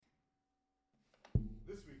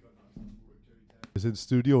Is in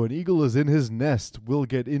studio and Eagle is in his nest. We'll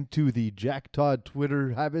get into the Jack Todd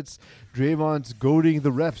Twitter habits, Draymond's goading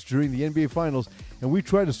the refs during the NBA Finals, and we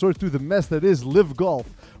try to sort through the mess that is Live Golf.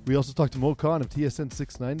 We also talked to Mo Khan of TSN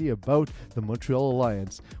 690 about the Montreal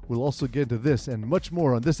Alliance. We'll also get into this and much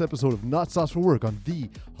more on this episode of Not Sauce for Work on the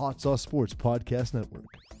Hot Sauce Sports Podcast Network.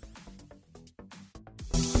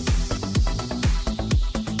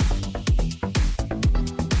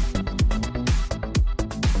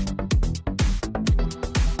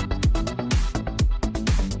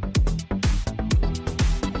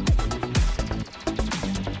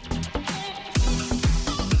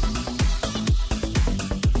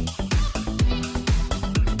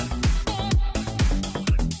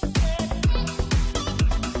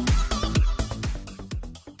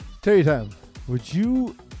 Terry time, would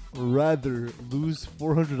you rather lose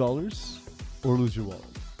 $400 or lose your wallet?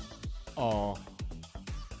 Oh.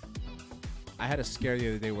 I had a scare the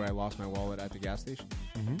other day where I lost my wallet at the gas station.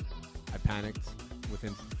 Mm-hmm. I panicked.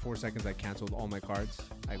 Within 4 seconds, I canceled all my cards.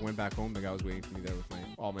 I went back home. The guy was waiting for me there with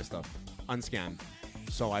all my stuff unscanned.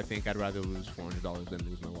 So I think I'd rather lose $400 than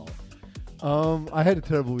lose my wallet. I had a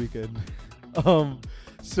terrible weekend.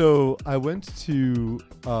 So I went to...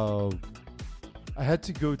 I had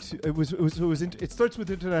to go to it starts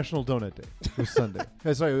with International Donut Day. It was Sunday.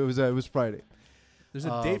 Sorry, it was Friday. There's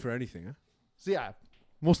a day for anything, huh? So yeah,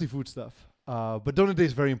 mostly food stuff. But Donut Day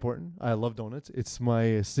is very important. I love donuts. It's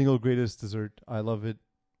my single greatest dessert. I love it.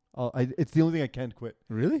 It's the only thing I can't quit.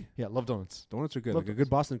 Really? Yeah, love donuts. Donuts are good. Love like a good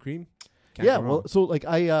Boston cream. Can't Yeah, go well, wrong. so like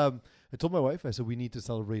I told my wife, I said we need to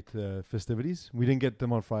celebrate the festivities. We didn't get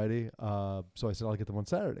them on Friday, so I said I'll get them on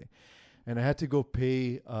Saturday. And I had to go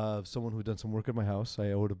pay someone who had done some work at my house.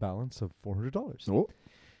 I owed a balance of $400. Oh.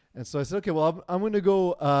 And so I said, okay, well, I'm going to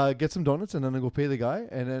go get some donuts, and then I'll go pay the guy,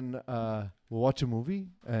 and then we'll watch a movie,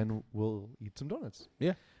 and we'll eat some donuts.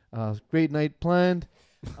 Yeah. Great night planned.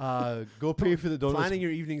 Go pay for the donuts. Planning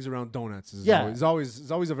your evenings around donuts is Yeah.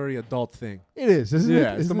 always a very adult thing. It is, isn't it? Yeah,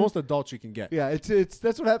 it's the Isn't most it? adult you can get. Yeah, it's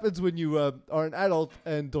that's what happens when you are an adult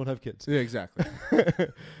and don't have kids. Yeah, exactly.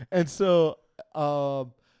 And so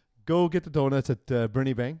go get the donuts at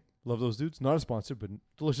Bernie Bang. Love those dudes. Not a sponsor, but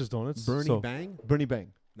delicious donuts. Bernie Bang? Bernie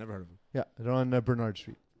Bang. Never heard of them. Yeah, they're on Bernard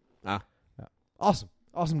Street. Ah. Yeah.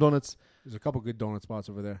 Awesome donuts. There's a couple good donut spots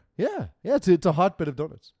over there. Yeah, it's a hotbed of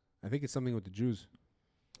donuts. I think it's something with the Jews.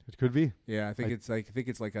 It could be. Yeah, I think it's like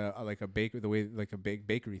a baker, the way like a big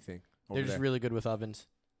bakery thing. They're just really good with ovens.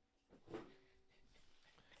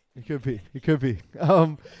 It could be.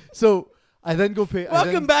 So I then go pay.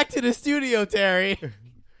 Welcome back to the studio, Terry.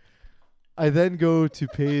 I then go to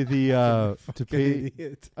pay the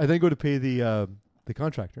Idiot. I then go to pay the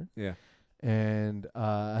contractor. Yeah. And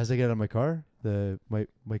as I get out of my car,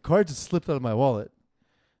 my cards had slipped out of my wallet.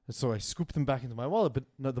 And so I scooped them back into my wallet, but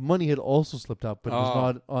no, the money had also slipped out, but it was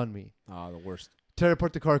not on me. Oh, the worst. Tear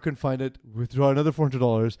apart the car, couldn't find it, withdraw another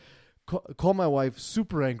 $400, call my wife,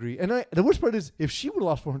 super angry. And the worst part is, if she would have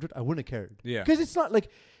lost $400, I wouldn't have cared. Yeah. Because it's not like,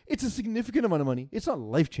 it's a significant amount of money. It's not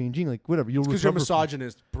life-changing, like whatever. Because you're a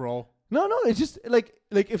misogynist, bro. No, it's just like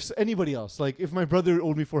if anybody else, like if my brother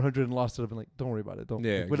owed me $400 and lost it, I'd be like, don't worry about it. Don't,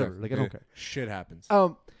 Yeah, like, whatever. exactly. Like, I don't care. Shit happens.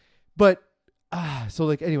 But so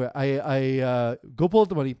like anyway, I go pull out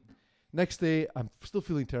the money. Next day, I'm still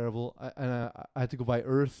feeling terrible, I had to go buy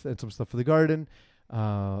earth and some stuff for the garden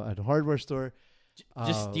at a hardware store.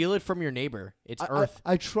 Just steal it from your neighbor. It's earth.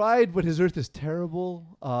 I tried, but his earth is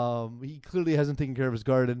terrible. He clearly hasn't taken care of his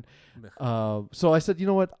garden. So I said, you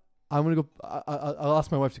know what? I'm gonna go. I'll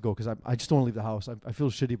ask my wife to go because I just don't want to leave the house. I feel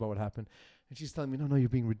shitty about what happened, and she's telling me, no, you're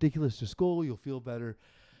being ridiculous. Just go. You'll feel better.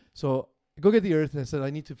 So I go get the earth, and I said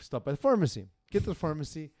I need to stop by the pharmacy. Get to the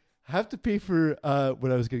pharmacy. I have to pay for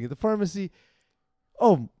what I was getting at the pharmacy.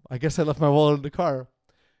 Oh, I guess I left my wallet in the car.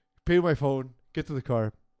 Pay my phone. Get to the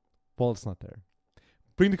car. Wallet's not there.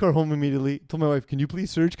 Bring the car home immediately. Told my wife, can you please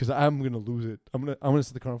search because I'm gonna lose it. I'm gonna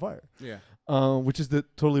set the car on fire. Yeah. Which is the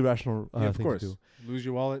totally rational of thing course. to do. Lose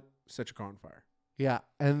your wallet, set your car on fire. Yeah,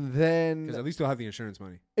 and then Because at least you'll have the insurance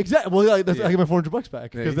money. exactly. Well, yeah, that's, Yeah. I get my $400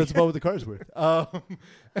 back because that's about what the car's worth.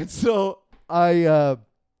 And so I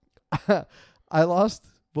lost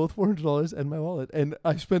both $400 and my wallet, and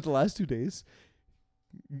I spent the last 2 days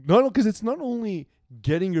because it's not only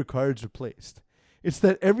getting your cards replaced, it's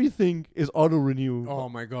that everything is auto renew. Oh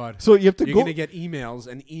my God. So you have to You're go. gonna get emails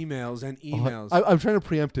and emails and emails. I'm trying to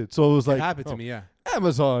preempt it, so it was It like happened to me, yeah.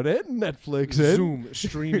 Amazon and Netflix and Zoom,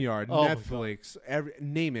 StreamYard, Oh my Netflix,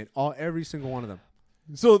 name it, every single one of them.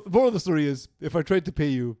 So the moral of the story is, if I tried to pay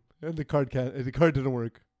you and the card didn't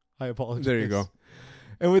work, I apologize. There you go.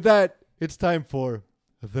 And with that, it's time for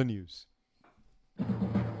the news.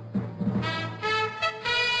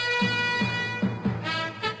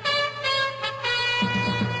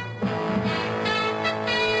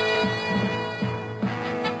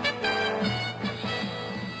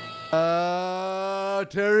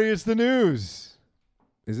 it's the news.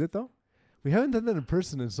 Is it though? We haven't done that in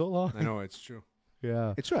person in so long. I know it's true.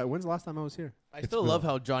 Yeah. It's true. When's the last time I was here? I still love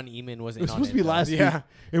how John Eamon was It in was on supposed to be though. last week, Yeah.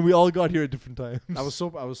 and we all got here at different times. I was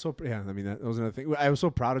so. Yeah. I mean, that was another thing. I was so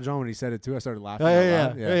proud of John when he said it too. I started laughing. Yeah,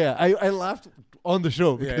 out yeah, loud. yeah. I laughed on the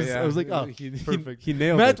show because I was like, oh, perfect. He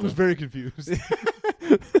nailed Matt it. was very confused.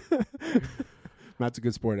 Matt's a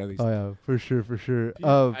good sport at least. Oh yeah, for sure.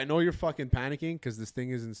 I know you're fucking panicking because this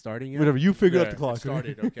thing isn't starting yet. Whatever, you figure out There, the clock. it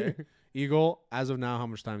started, okay? Eagle, as of now, how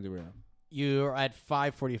much time do we have? You're at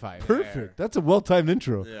 5:45. Perfect. That's a well-timed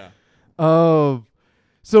intro. Yeah.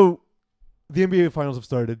 So the NBA finals have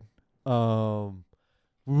started.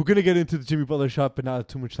 We're gonna get into the Jimmy Butler shot, but not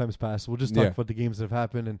too much time has passed. We'll just talk about the games that have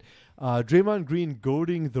happened and Draymond Green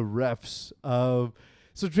goading the refs.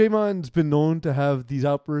 So Draymond's been known to have these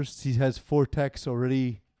outbursts. He has 4 techs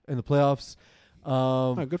already in the playoffs.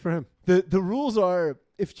 Good for him. The rules are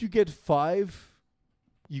if you get 5,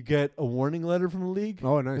 you get a warning letter from the league.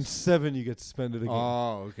 Oh, And nice. 7, you get suspended again.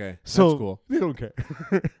 Oh, okay. So that's cool. they don't care.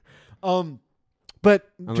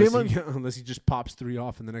 But Draymond, Unless he just pops 3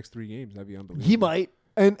 off in the next 3 games, that'd be unbelievable. he might,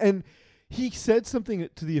 and he said something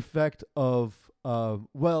to the effect of,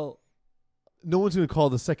 "Well, no one's going to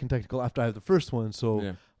call the second technical after I have the first one,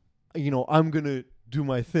 so I'm going to do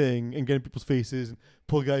my thing and get in people's faces and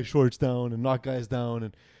pull guys' shorts down and knock guys down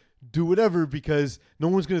and do whatever because no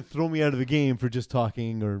one's going to throw me out of the game for just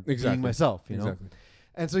talking or being myself, you know." Exactly.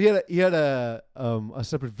 And so he had a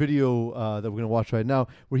separate video that we're going to watch right now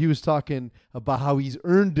where he was talking about how he's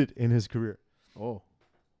earned it in his career. Oh.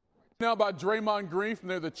 Now about Draymond Green from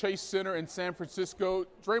the Chase Center in San Francisco.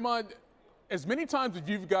 Draymond, as many times as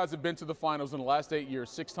you guys have been to the finals in the last 8 years,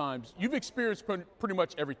 6 times, you've experienced pretty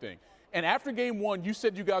much everything. And after game 1, you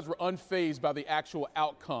said you guys were unfazed by the actual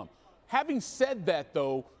outcome. Having said that,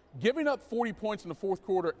 though, giving up 40 points in the fourth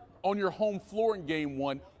quarter on your home floor in game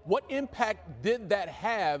 1, what impact did that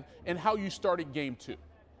have in how you started game 2?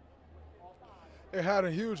 It had a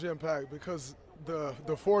huge impact because the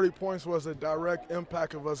 40 points was a direct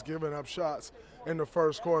impact of us giving up shots in the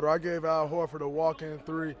first quarter. I gave Al Horford a walk-in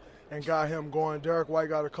 3 and got him going. Derek White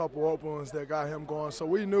got a couple open ones that got him going. So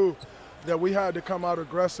we knew that we had to come out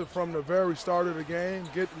aggressive from the very start of the game,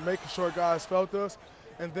 making sure guys felt us.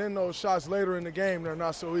 And then those shots later in the game, they're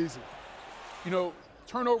not so easy. You know,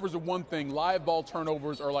 turnovers are one thing. Live ball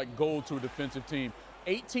turnovers are like gold to a defensive team.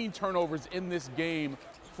 18 turnovers in this game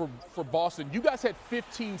for Boston. You guys had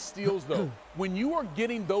 15 steals, though. When you are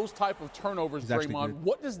getting those type of turnovers, Draymond,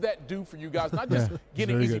 what does that do for you guys? Not just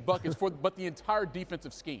getting easy buckets, but the entire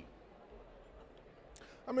defensive scheme.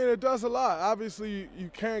 I mean, it does a lot. Obviously, you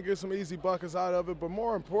can get some easy buckets out of it, but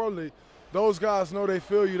more importantly, those guys know they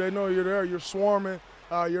feel you. They know you're there. You're swarming.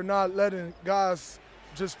 You're not letting guys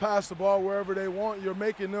just pass the ball wherever they want. You're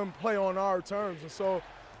making them play on our terms. And so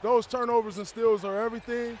those turnovers and steals are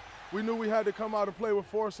everything. We knew we had to come out and play with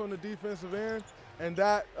force on the defensive end, and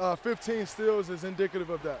that 15 steals is indicative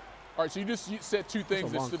of that. All right, so you said 2 things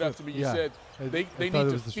that stood out to me. You Yeah. said they need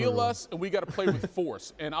to feel us, and we got to play with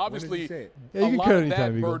force. And obviously, Yeah, a you lot can of cut that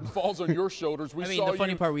anytime, Eagle. burden falls on your shoulders. We I mean, saw the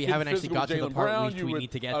funny you part, we get haven't actually physical got to with the Jaylen part Brown, we you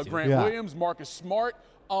need to get to. Grant Yeah. Williams, Marcus Smart.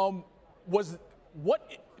 What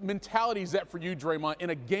mentality is that for you, Draymond, in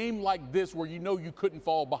a game like this where you know you couldn't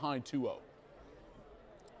fall behind 2-0?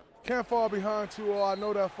 Can't fall behind 2-0. I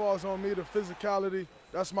know that falls on me, the physicality.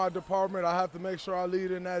 That's my department. I have to make sure I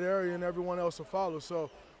lead in that area and everyone else will follow.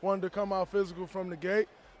 So wanted to come out physical from the gate,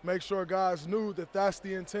 make sure guys knew that that's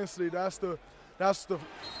the intensity, that's the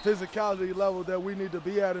physicality level that we need to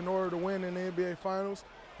be at in order to win in the NBA Finals.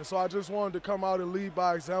 And so I just wanted to come out and lead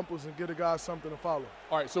by examples and get the guys something to follow.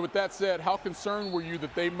 All right, so with that said, how concerned were you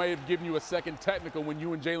that they may have given you a second technical when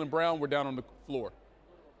you and Jaylen Brown were down on the floor?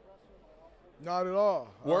 Not at all.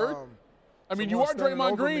 Word? I mean, you are someone standing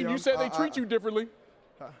Draymond over Green. me, You said they treat you differently.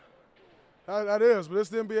 That is, but it's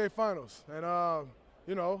the NBA Finals. And,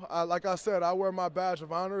 like I said, I wear my badge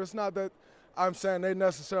of honor. It's not that I'm saying they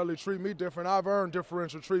necessarily treat me different. I've earned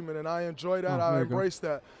differential treatment, and I enjoy that. I embrace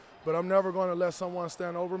that. But I'm never going to let someone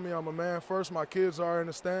stand over me. I'm a man first. My kids are in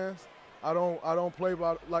the stands. I don't play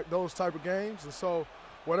by like those type of games. And so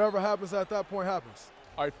whatever happens at that point happens.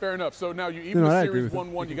 All right, fair enough. So now you even the series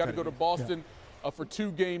 1-1. You got to go to Boston for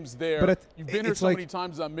 2 games there. But you've been here so many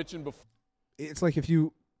times, as I mentioned before. It's like if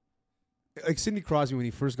you – like Sidney Crosby when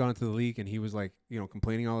he first got into the league and he was like,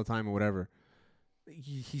 complaining all the time or whatever.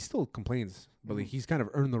 He still complains, but like he's kind of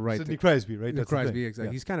earned the right. Sidney Crosby, right? That's Crosby, exactly.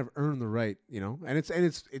 Yeah. He's kind of earned the right, and it's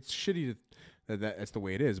shitty that's the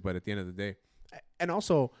way it is. But at the end of the day, and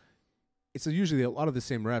also, it's usually a lot of the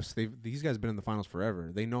same refs. These guys have been in the finals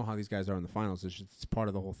forever. They know how these guys are in the finals. It's part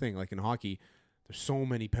of the whole thing. Like in hockey, there's so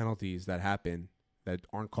many penalties that happen that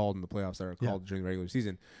aren't called in the playoffs that are Yeah. called during the regular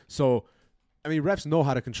season. So, I mean, refs know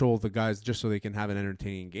how to control the guys just so they can have an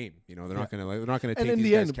entertaining game. You know, they're not gonna take And in these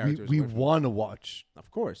the guys' end, characters we away from them. want to watch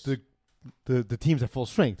Of course. the teams at full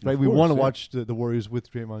strength, right? Of We course, want to yeah. watch the Warriors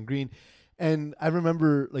with Draymond Green. And I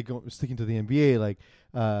remember, like, sticking to the NBA, like,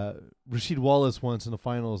 Rasheed Wallace once in the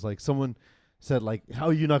finals, like, someone said, like, how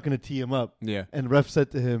are you not going to tee him up? Yeah. And ref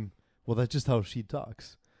said to him, well, that's just how Rasheed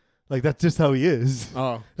talks. Like, that's just how he is.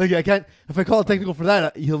 Oh. Like, I can't, if I call a technical for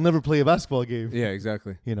that, he'll never play a basketball game, Yeah,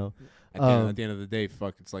 exactly. you know? At the end of the day,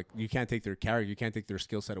 it's like you can't take their character, you can't take their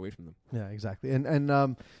skill set away from them. Yeah, exactly. And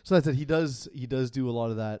so that's it. He does do a lot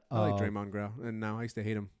of that. I like Draymond Grau, and now I used to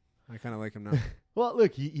hate him. I kind of like him now. Well,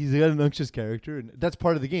 look, he's got an anxious character, and that's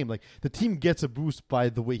part of the game. Like, the team gets a boost by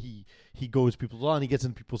the way he goes people on. He gets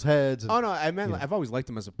in people's heads. And, Oh no, I meant Yeah. like, I've always liked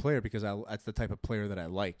him as a player because that's the type of player that I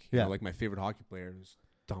like. You Yeah. know, like my favorite hockey player is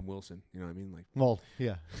Tom Wilson. You know what I mean? Like well,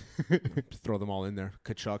 yeah. just throw them all in there.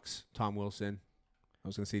 Kachucks, Tom Wilson. I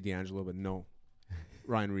was gonna say D'Angelo, but no.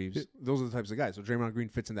 Ryan Reeves. Those are the types of guys. So Draymond Green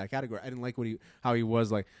fits in that category. I didn't like how he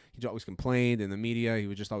was. Like he always complained in the media. He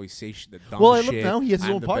would just always say the dumb Well, I shit. look now, he has his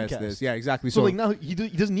I'm own the best podcast. this. Yeah, exactly. So, like, now he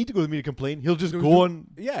doesn't need to go to the media to complain. He'll just He'll go do- on,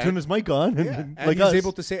 yeah, turn his mic on, and, yeah, and and like he's us.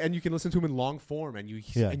 able to say, and you can listen to him in long form, and you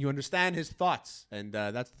Yeah. and you understand his thoughts, and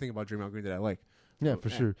that's the thing about Draymond Green that I like. Yeah, for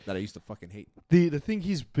sure. That I used to fucking hate. The thing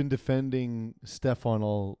he's been defending Steph on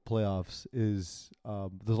all playoffs is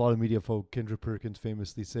there's a lot of media folk, Kendra Perkins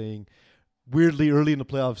famously saying, weirdly early in the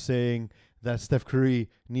playoffs, saying that Steph Curry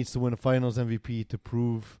needs to win a Finals MVP to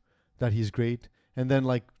prove that he's great, and then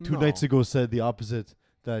like two No. nights ago said the opposite,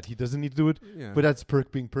 that he doesn't need to do it. Yeah, But that's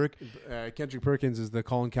Perk being Perk. Kendrick Perkins is the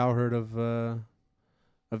Colin Cowherd of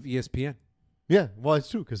ESPN. Yeah, well, it's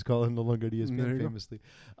true because Colin no longer at There ESPN you go. famously.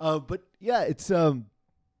 But yeah, it's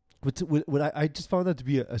what I just found that to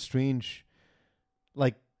be a strange,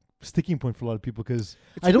 like, sticking point for a lot of people because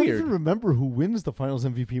It's I don't weird. even remember who wins the Finals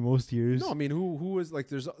MVP most years. No, I mean who is like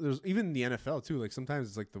there's even in the NFL too. Like sometimes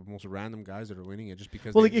it's like the most random guys that are winning it just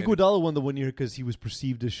because. Well, like they Iguodala won the one year because he was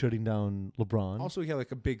perceived as shutting down LeBron. Also, he had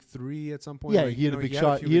like a big three at some point. yeah, like, he had you a know, big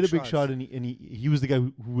shot. few He had a big big shot, and he was the guy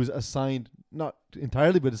who was assigned, not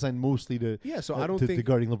entirely, but assigned mostly to Yeah, so I don't to think.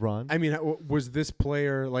 guarding LeBron. I mean, was this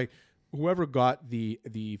player like whoever got the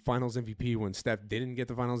Finals MVP when Steph didn't get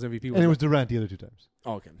the Finals MVP? and it was Durant the other two times.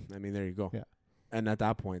 oh, okay. I mean, there you go. Yeah. And at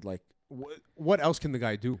that point, like, what else can the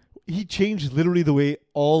guy do? He changed literally the way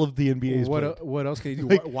all of the NBA's played. What else can he do?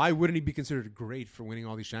 Like- Why wouldn't he be considered great for winning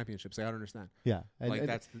all these championships? I don't understand. Yeah, Like and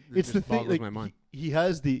that's it's just the thing. boggles Like my mind. he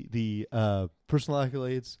has the personal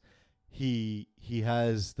accolades. He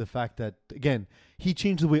has the fact that again he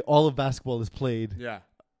changed the way all of basketball is played Yeah.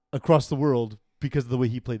 across the world because of the way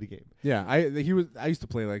he played the game. Yeah, I used to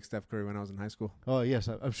play like Steph Curry when I was in high school. Oh yes,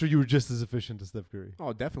 I'm sure you were just as efficient as Steph Curry.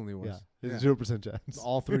 Oh, definitely was. Yeah, Yeah. 0% chance.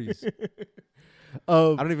 All threes. I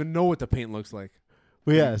Um, don't even know what the paint looks like.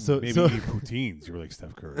 but yeah, so Maybe so eat poutines. You were like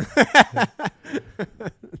Steph Curry.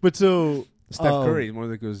 but so Steph Curry is more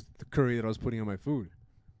like it was the curry that I was putting on my food.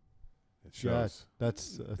 It Yeah, shows.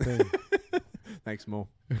 that's a thing. Thanks, Mo.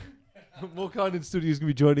 Mo Condon Studio is gonna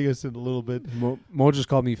be joining us in a little bit. Mo just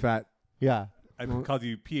called me fat. Yeah, I called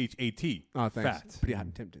you PHAT. Oh, thanks. Fat. Pretty hot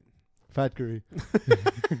and tempted. Fat Curry.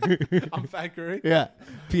 I'm fat curry. Yeah.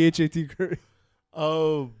 PHAT curry.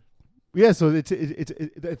 Oh, yeah. So it's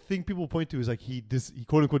the thing people point to is like he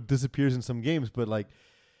quote unquote disappears in some games, but like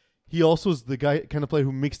he also is the guy kind of player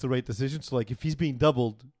who makes the right decision. So like if he's being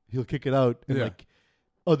doubled, he'll kick it out, and Yeah. like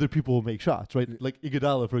other people will make shots, right? Like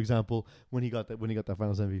Iguodala, for example, when he got that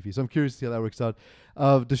Finals MVP. So I'm curious to see how that works out.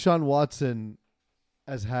 Deshaun Watson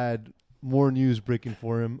has had more news breaking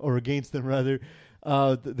for him or against him rather.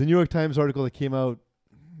 The New York Times article that came out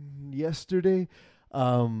yesterday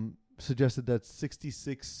suggested that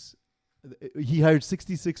he hired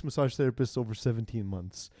 66 massage therapists over 17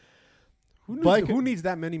 months. Who needs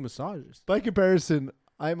that many massages? By comparison,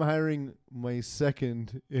 I'm hiring my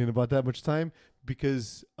second in about that much time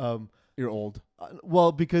because, You're old.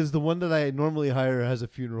 because the one that I normally hire has a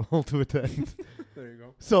funeral to attend. There you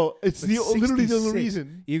go. So it's But literally the only 66.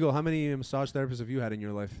 reason. Eagle, how many massage therapists have you had in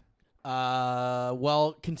your life?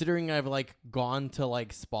 Well, considering I've like gone to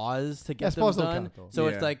like spas to get them spas don't done, count, though. so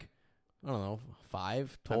Yeah. it's like I don't know,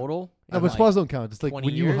 5 total. No, And, but like, spas don't count. It's like 20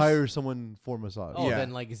 when you years? hire someone for massage. Oh, Yeah.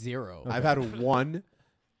 then like 0. Okay. I've had one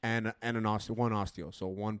and an one osteo. So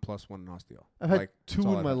 1 + 1 osteo. I've had Like, two that's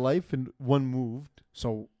all in I've my had. life and one moved,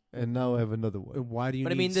 So and now I have another one. why do you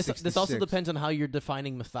But I need mean, this also 66? depends on how you're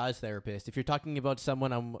defining massage therapist. If you're talking about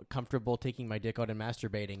someone I'm comfortable taking my dick out and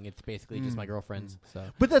masturbating, it's basically just my girlfriend's. So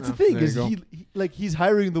But that's the Oh, thing there is you go. he's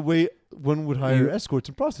hiring the way one would hire You- escorts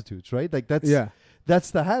and prostitutes, right? Like that's Yeah.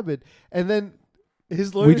 that's the habit. And then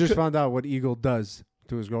his lawyer. We just found out what Eagle does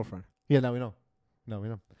to his girlfriend. Yeah, now we know. Now we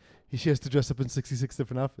know. She has to dress up in 66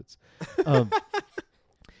 different outfits.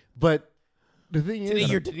 But the thing Today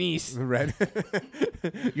is, you're Denise. Red.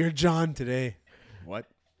 You're John today. What?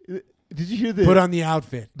 did you hear the Put on the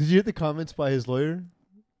outfit. Did you hear the comments by his lawyer,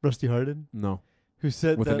 Rusty Hardin, No. who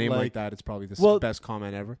said With that a name like that, it's probably the well, best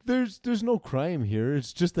comment ever. there's no crime here.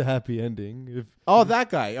 It's just a happy ending. If Oh, that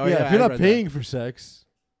guy. Oh, yeah. if you're I not read paying that. for sex,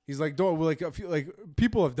 He's like, don't like,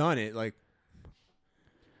 people have done it. Like,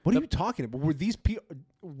 what are you talking about? Were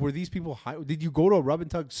these people high? Did you go to a rub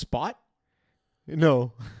and tug spot?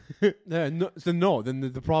 no. Yeah, no. So no. Then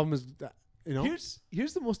the problem is, that,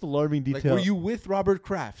 Here's the most alarming like, detail. were you with Robert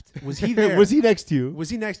Kraft? Was he there? Was he next to you? Was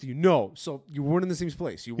he next to you? No. So you weren't in the same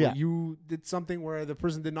place. Yeah. You did something where the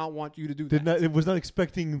person did not want you to do Did that. not. It was not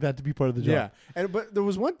expecting that to be part of the job. Yeah, but there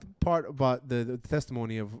was one part about the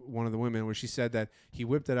testimony of one of the women where she said that he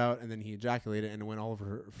whipped it out and then he ejaculated and it went all over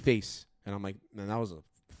her face. And I'm like, man, that was a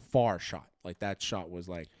far shot. Like that shot was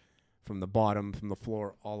like from the bottom, from the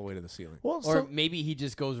floor, all the way to the ceiling. Well, Or maybe he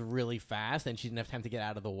just goes really fast and she didn't have time to get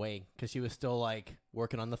out of the way because she was still like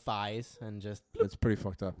working on the thighs and just. It's pretty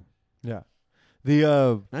fucked up. yeah. The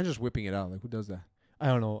Imagine just whipping it out. Like who does that? I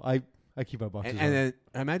don't know. I keep my boxes. And then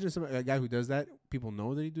imagine a guy who does that. People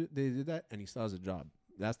know that they did that, and he still has a job.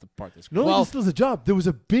 That's the part that's no, Well- he still has a job. There was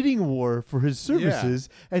a bidding war for his services,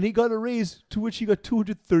 and he got a raise to which he got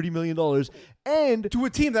 $230 million, and to a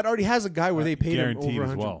team that already has a guy where they paid him guaranteed over as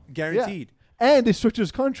 100. well. Guaranteed. and they structured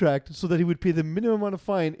his contract so that he would pay the minimum amount of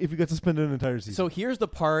fine if he got suspended an entire season. So here's the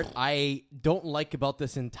part I don't like about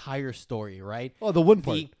this entire story, right? Oh, the one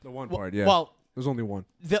part. The one Well- part, yeah. Well, There's only one.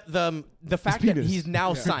 the fact that penis. he's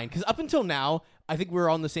now signed, because up until now, I think we're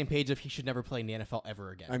on the same page of he should never play in the NFL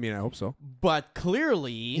ever again. I mean, I hope so. But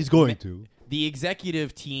clearly, He's going to. the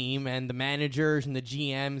executive team and the managers and the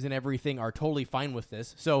GMs and everything are totally fine with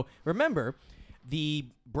this. So remember, the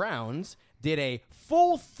Browns did a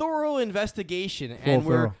full, thorough investigation and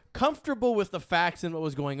were thorough. comfortable with the facts and what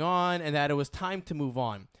was going on and that it was time to move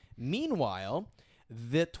on. Meanwhile,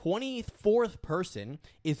 the 24th person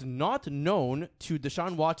is not known to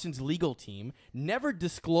Deshaun Watson's legal team, never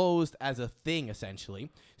disclosed as a thing, essentially.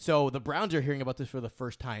 So the Browns are hearing about this for the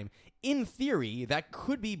first time. In theory, that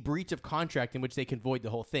could be breach of contract in which they can void the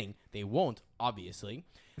whole thing. They won't, obviously.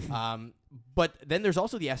 But then there's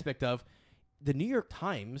also the aspect of the New York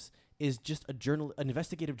Times is just an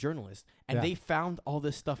investigative journalist, and Yeah. they found all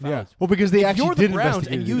this stuff Yeah. out. Well, because they If actually you're the did Browns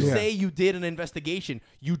investigate and you it. say you did an investigation,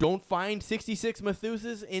 you don't find 66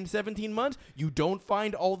 Methuses in 17 months, you don't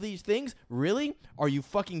find all these things? Really? Are you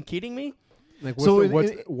fucking kidding me? Like, So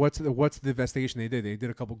what's the investigation they did? They did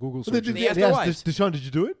a couple Google Well, they searches. did- They asked they their asked wives. Deshaun, did you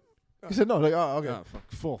do it? He said no. Like, oh, okay. Oh,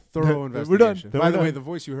 fuck. Full, thorough We're done. investigation. Then By we're the way, done. the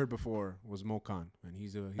voice you heard before was Mo Khan, and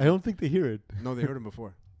he's I don't think they hear it. No, they heard him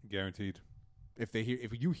before. Guaranteed. If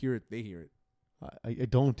you hear it, they hear it. I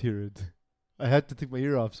don't hear it. I had to take my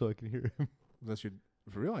ear off so I can hear him. Unless you're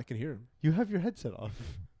for real, I can hear him. You have your headset off.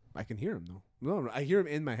 I can hear him though. No, I hear him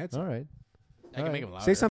in my headset. All right. I can make them louder.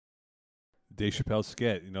 Say something. Dave Chappelle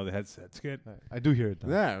skit. You know the headset skit. All right. I do hear it now.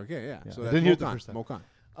 Yeah. Okay. Yeah. Yeah. So I that's didn't hear it the Mo Khan. first time. Mo Khan.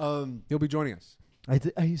 Um, He'll be joining us.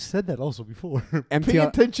 I said that also before. Pay MTL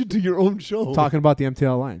attention to your own show. talking about the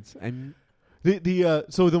MTL lines. And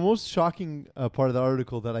So the most shocking part of the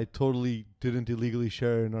article that I totally didn't illegally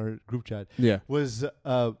share in our group chat yeah, was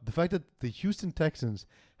the fact that the Houston Texans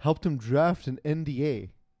helped him draft an NDA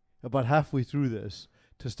about halfway through this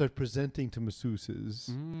to start presenting to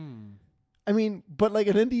masseuses. I mean, but like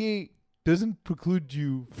an NDA doesn't preclude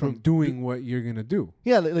you from doing what you're gonna do.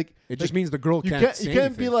 Yeah, like It just means the girl you can't. can't say you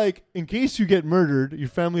can't be anything. like, in case you get murdered, your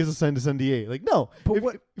family has to sign this NDA. Like, no.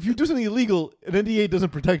 But If you do something illegal, an NDA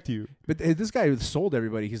doesn't protect you. But this guy sold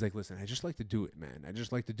everybody. He's like, listen, I just like to do it, man. I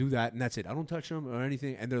just like to do that, and that's it. I don't touch them or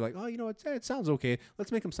anything. And they're like, oh, you know, it sounds okay.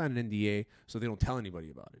 Let's make them sign an NDA so they don't tell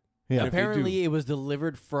anybody about it. Yeah. And if they do- Apparently, it was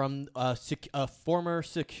delivered from a former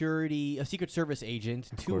Secret Service agent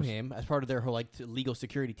to course. him as part of their whole legal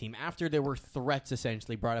security team. After there were threats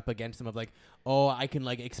essentially brought up against him of like, oh, I can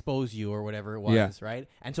expose you or whatever it was, Yeah. right?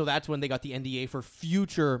 And so that's when they got the NDA for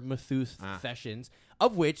future masseuse Ah. sessions,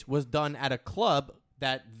 of which was done at a club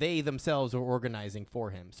that they themselves were organizing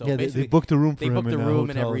for him. So yeah, they basically, booked a room for they him. booked in the a room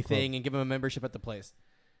and hotel everything and give him a membership at the place.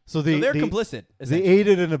 So So they're they complicit. They essentially.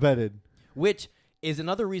 aided and abetted. Which is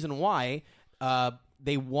another reason why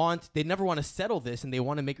they never want to settle this and they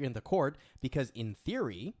want to make it in the court because in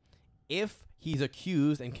theory, if he's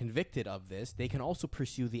accused and convicted of this, they can also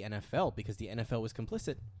pursue the NFL because the NFL was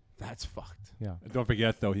complicit. That's fucked. Yeah. Don't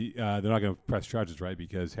forget, though, they're not going to press charges, right?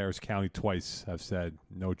 Because Harris County twice have said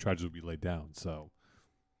no charges will be laid down. So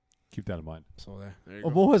Keep that in mind. So there you Oh,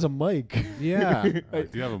 go. Mo has a mic. Yeah. I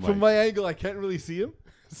do have a mic. From my angle, I can't really see him.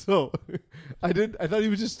 So I thought he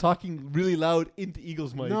was just talking really loud into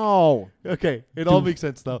Eagle's mic. No. Okay, it all makes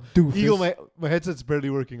sense now. Doofus. Eagle, my headset's barely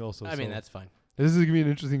working. Also, I mean, so that's fine. this is gonna be an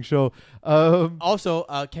interesting show. Also,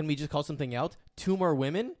 can we just call something out? 2 more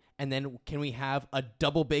women, and then can we have a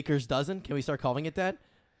double baker's dozen? Can we start calling it that?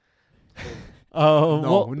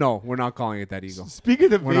 No, we're not calling it that Eagle.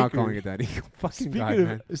 Speaking of We're Baker, not calling it that Eagle. Fucking guy,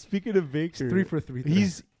 man. Speaking of Baker, 3 for 3.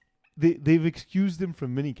 they've excused him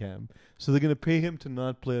from minicamp, so they're gonna pay him to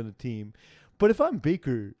not play on the team. But if I'm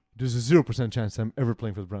Baker, there's a 0% chance I'm ever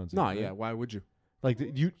playing for the Browns. No, right? yeah. Why would you? Like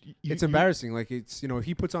It's embarrassing. Like it's if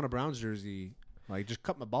he puts on a Browns jersey, like just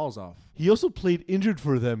cut my balls off. He also played injured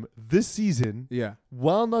for them this season Yeah.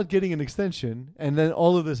 while not getting an extension, and then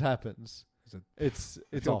all of this happens. It's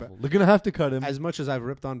feel awful. They're gonna have to cut him. As much as I've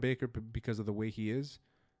ripped on Baker because of the way he is,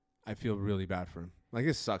 I feel really bad for him. Like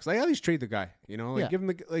this sucks. Like at least trade the guy. Like Yeah. give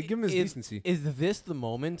him his decency. Is this the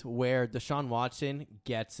moment where Deshaun Watson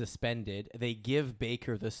gets suspended? They give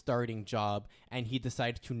Baker the starting job, and he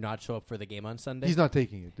decides to not show up for the game on Sunday. He's not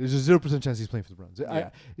taking it. There's a 0% chance he's playing for the Browns. Yeah.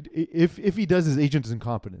 If he does, his agent is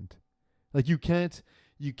incompetent. Like you can't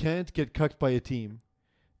get cucked by a team,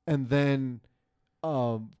 and then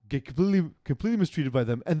get completely mistreated by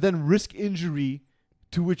them, and then risk injury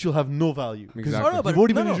to which you'll have no value. 'Cause Exactly. Oh, no, but you've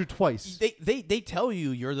already been no. injured twice. They tell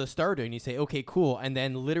you you're the starter, and you say, okay, cool. And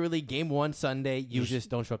then literally game 1 Sunday, you just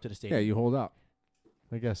don't show up to the Yeah, stadium. you hold out.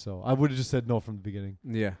 I guess so. I would have just said no from the beginning.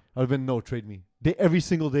 Yeah. I would have been no, trade me. Every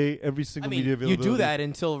single day, every I single mean, media you availability. do that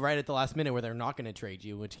until right at the last minute where they're not going to trade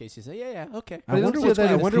you, in which case you say, yeah, okay. But I wonder don't see what's that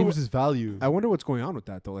going- I as wonder teams what- his value. I wonder what's going on with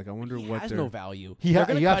that though. Like I wonder He what has they're no value. He They're ha-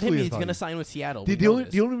 going he to cut him. absolutely He's has going to value. sign with Seattle. The, We the know only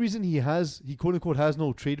this. the only reason he quote unquote has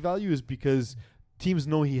no trade value is because teams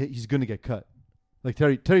know he's going to get cut. Like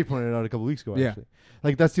Terry pointed it out a couple weeks ago. Yeah. Actually,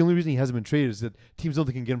 like that's the only reason he hasn't been traded is that teams don't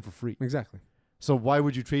think they can get him for free. exactly. So why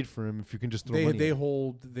would you trade for him if you can just throw money? They at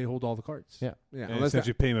him? hold all the cards. Yeah. Yeah. And Unless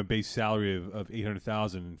essentially pay him a base salary of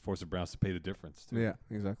 $800,000 and force the Browns to pay the difference. Too. yeah.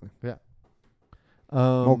 Exactly.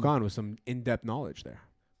 Um, Mo Khan with some in-depth knowledge there.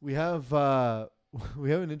 we have we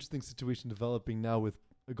have an interesting situation developing now with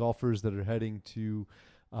golfers that are heading to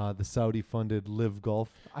the Saudi-funded Live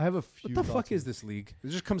Golf. I have a few. What the fuck thoughts is on this league? It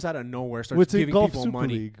just comes out of nowhere, Well, starts it's a giving golf people super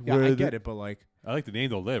money. league Yeah, where I the- get it, but like, I like the name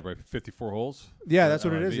they'll live, right? 54 holes. yeah, that's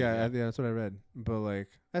what Or it is. league, Yeah, that's what I read. But like,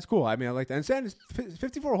 that's cool. I mean, I like that. And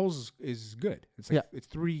 54 holes is good. It's like it's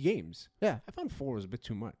 3 games. Yeah. I found 4 was a bit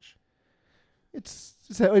too much.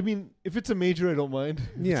 I mean, if it's a major, I don't mind.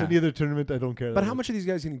 If Yeah. it's any other tournament, I don't care. But that how much? much are these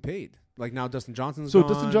guys getting paid? Like now, Dustin Johnson's So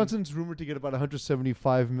gone. Dustin Johnson's rumored to get about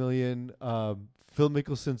 175 million. Phil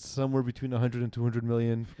Mickelson's somewhere between 100 and 200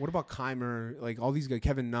 million. What about Keimer? Like all these guys,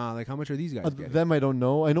 Kevin Na. Like how much are these guys getting? Them I don't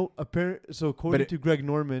know. I know. So according it- to Greg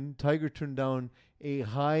Norman, Tiger turned down a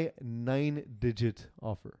high 9-digit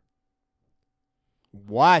offer.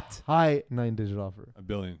 What? High 9-digit offer, $1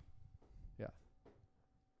 billion.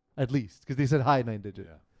 at least, because they said high 9-digit.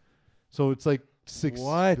 Yeah. So it's like 6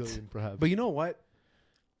 What? billion perhaps. But you know what?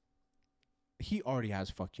 He already has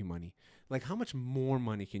fuck you money. Like how much more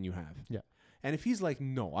money can you have? Yeah. And if he's like,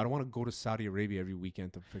 no, I don't want to go to Saudi Arabia every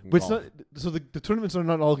weekend to freaking But it's golf. not. So the tournaments are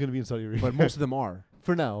not all going to be in Saudi Arabia. But most of them are.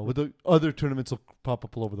 for now, with the other tournaments will pop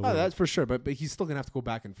up all over the Oh, world. that's for sure. But he's still gonna have to go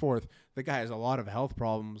back and forth. The guy has a lot of health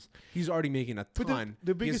problems. He's already making a But ton.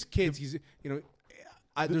 the He has biggest- kids. He's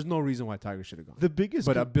there's no reason why Tiger should have gone. The biggest,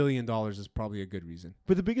 But $1 billion is probably a good reason.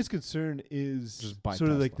 but the biggest concern is Just buy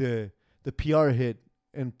sort of like Tesla. the PR hit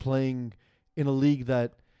and playing in a league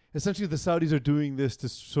that essentially the Saudis are doing this to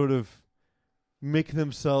sort of make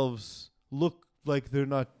themselves look like they're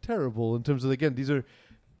not terrible in terms of, again, these are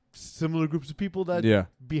similar groups of people that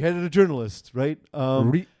beheaded a journalist, right?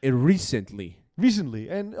 Recently. Recently,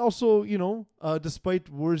 and also, despite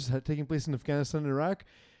wars taking place in Afghanistan and Iraq,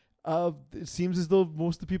 it seems as though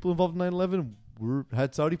most of the people involved in 9/11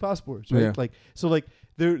 had Saudi passports, right? Yeah.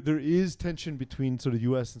 There is tension between sort of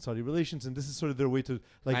U.S. and Saudi relations, and this is sort of their way to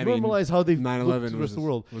I mean, normalize how they've looked 9/11 to the rest of the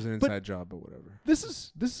world. was an But- inside job, but whatever. This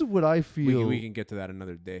is what I feel. We can get to that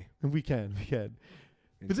another day. We can.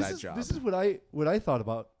 But Inside job. this is what I thought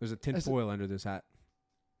about. There's a I said- tinfoil under this hat.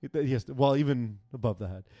 Yes, well, even above the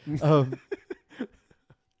hat. I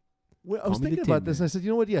was Call me the thinking Tin about this, and Man. I said, you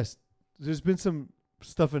know what? Yes, there's been some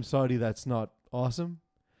stuff in Saudi that's not awesome,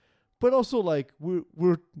 but also like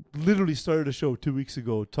we're literally started a show 2 weeks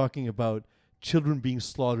ago talking about children being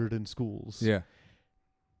slaughtered in schools. Yeah.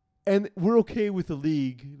 And we're okay with a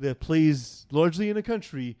league that plays largely in a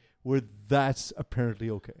country where that's apparently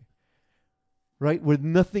okay. Right? Where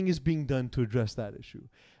nothing is being done to address that issue.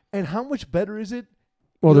 And how much better is it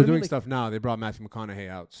Well, You know they're what I mean? doing Like- stuff now. They brought Matthew McConaughey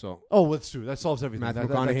out, so Oh, that's true. That solves everything. Matthew That-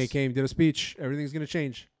 McConaughey that's- came, did a speech. Everything's gonna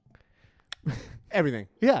change. Everything.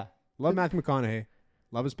 Yeah. Love Matthew McConaughey.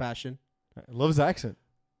 Love his passion. I love his accent.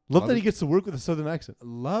 Love Love that it. he gets to work with a southern accent.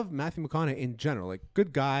 Love Matthew McConaughey in general. Like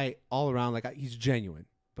good guy all around. Like he's genuine.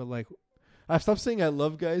 But like I've stopped saying I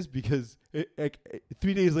love guys because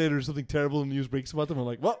 3 days later something terrible in the news breaks about them. I'm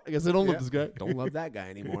like, well, I guess I don't Yeah. love this guy. don't love that guy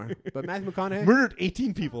anymore. But Matthew McConaughey, Murdered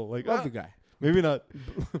 18 people. Like, love the guy. maybe not.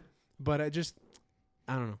 But I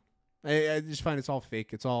don't know. I just find it's all fake.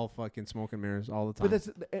 It's all fucking smoke and mirrors all the time. But that's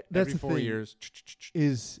Every the 4 thing. years.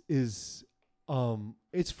 Is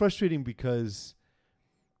it's frustrating because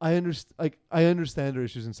I understand our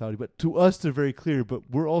issues in Saudi, but to us they're very clear. But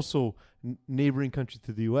we're also neighboring country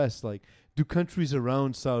to the U.S. Like, do countries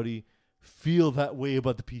around Saudi feel that way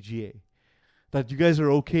about the PGA? That you guys are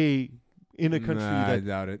okay in a country I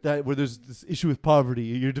doubt it. that where there's this issue with poverty,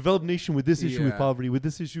 you're a developed nation with this issue with Yeah. poverty, with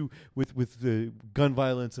this issue with the gun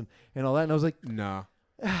violence and all that. And I was like, Nah.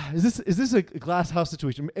 is this a glass house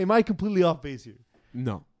situation? Am I completely off base here?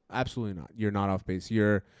 No, absolutely not. You're not off base.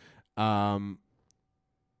 You're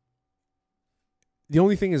the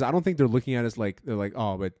only thing is I don't think they're looking at us like they're like,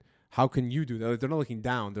 oh, but how can you do that? They're not looking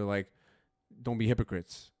down. They're like, don't be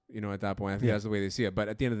hypocrites. You know, at that point, I think Yeah. that's the way they see it. But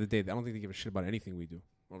at the end of the day, I don't think they give a shit about anything we do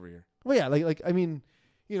over here. Well, yeah, like I mean,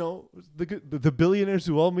 you know, the billionaires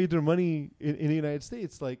who all made their money in the United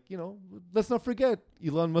States, like, you know, let's not forget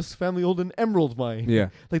Elon Musk's family owned an emerald mine. Yeah.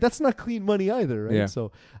 Like, that's not clean money either, right? Yeah.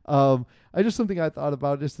 So, I just something I thought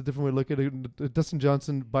about, just a different way to look at it. Dustin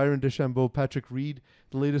Johnson, Byron DeChambeau, Patrick Reed,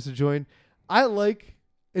 the latest to join. I like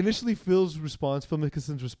initially Phil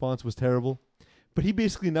Mickelson's response was terrible, but he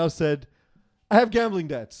basically now said, I have gambling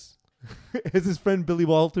debts. As his friend Billy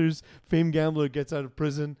Walters, famed gambler, gets out of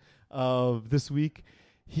prison this week,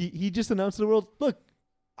 he just announced to the world, look,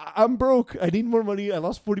 I'm broke. I need more money. I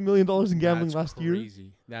lost $40 million in gambling That's last year.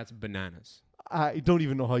 crazy. That's bananas. I don't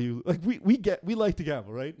even know how you like. We like to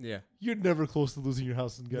gamble, right? Yeah. You're never close to losing your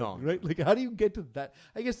house in gambling, No. right? Like, how do you get to that?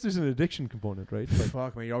 I guess there's an addiction component, right? But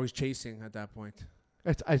Fuck, man. You're always chasing at that point.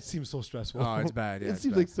 it seems so stressful. Oh, it's bad. Yeah, it it's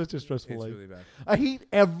seems bad. like such a stressful It's life. really bad. I hate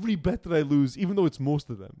every bet that I lose, even though it's most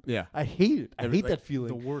of them. Yeah. I hate it. I hate Like, that feeling.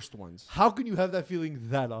 The worst ones. How can you have that feeling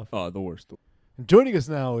that often? Oh, the worst. And joining us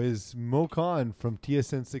now is Mo Khan from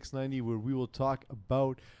TSN 690, where we will talk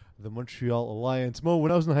about the Montreal Alliance. Mo,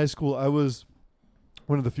 when I was in high school, I was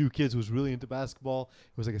one of the few kids who was really into basketball.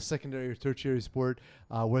 It was like a secondary or tertiary sport,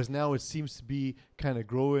 whereas now it seems to be kind of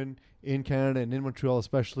growing in Canada and in Montreal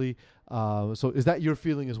especially. So is that your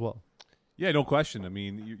feeling as well? Yeah, no question. I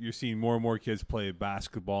mean, you're seeing more and more kids play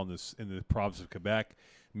basketball in the province of Quebec,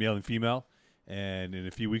 male and female. And in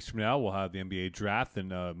a few weeks from now, we'll have the NBA draft, and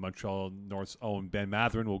Montreal North's own Ben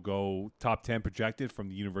Matherin will go top 10 projected from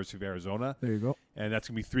the University of Arizona. There you go. And that's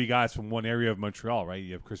going to be three guys from one area of Montreal, right?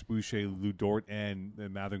 You have Chris Boucher, Lou Dort, and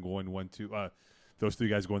Matherin going those three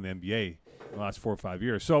guys going to the NBA in the last 4 or 5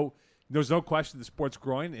 years. So there's no question the sport's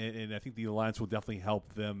growing, and I think the Alliance will definitely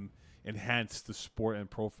help them enhance the sport and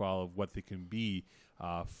profile of what they can be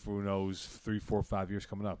for those 3, 4, 5 years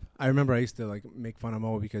coming up. I remember I used to like make fun of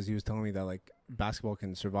Mo because he was telling me that like basketball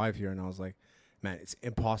can survive here, and I was like, man, it's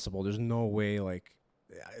impossible. There's no way. Like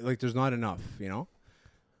there's not enough. You know,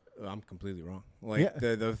 I'm completely wrong. Like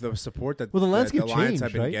Yeah. the support that Well, the landscape Alliance changed,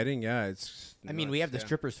 have been right? getting. Yeah, it's. I mean, we have the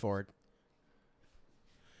strippers for it.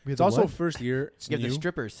 We had It's the also what? first year. It's We have the new.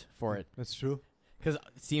 strippers for it. That's true. Because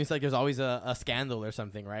it seems like there's always a scandal or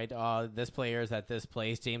something, right? This player's at this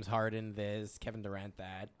place, James Harden this, Kevin Durant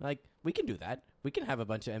that. Like, we can do that. We can have a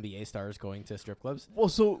bunch of NBA stars going to strip clubs. Well,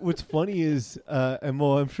 so what's funny is, and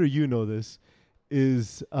Mo, I'm sure you know this,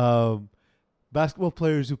 is basketball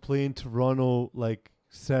players who play in Toronto like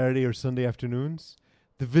Saturday or Sunday afternoons,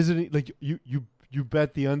 the visiting, like you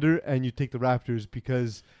bet the under and you take the Raptors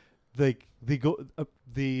because like they go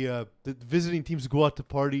the visiting teams go out to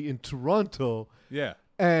party in Toronto Yeah.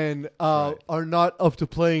 and Right. are not up to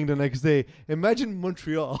playing the next day. Imagine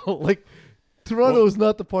Montreal. Like, Toronto Well- is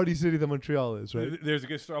not the party city that Montreal is, right? There's a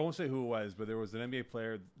good story. I won't say who it was, but there was an NBA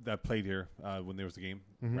player that played here when there was a game,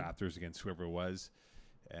 Mhm. Raptors against whoever it was,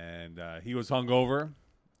 and he was hungover,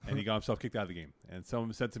 and he got himself kicked out of the game. And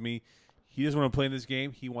someone said to me, he doesn't want to play in this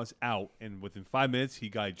game. He wants out. And within 5 minutes, he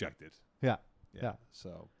got ejected. Yeah. Yeah.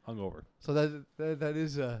 So hungover. So that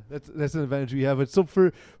is that's an advantage we have. But so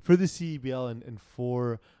for the CEBL and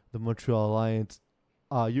for the Montreal Alliance,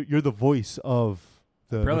 you're the voice of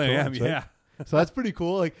the Apparently I am. Montrealans, right? Yeah. So that's pretty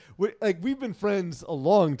cool. Like we've been friends a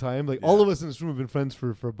long time. Like all of us in this room have been friends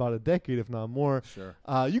for about a decade, if not more. Sure.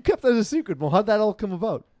 You kept that a secret, Mo. How'd that all come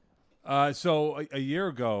about? So a year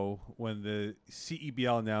ago, when the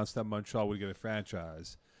CEBL announced that Montreal would get a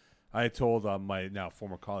franchise, I told my now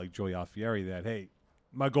former colleague Joey Alfieri that, hey,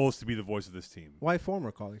 my goal is to be the voice of this team. Why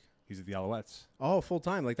former colleague? He's at the Alouettes. Oh, full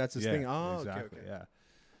time. Like that's his Yeah, thing. Oh, exactly. okay. Yeah.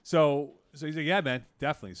 So he's like, yeah, man,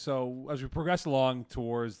 definitely. So as we progress along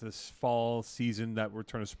towards this fall season, that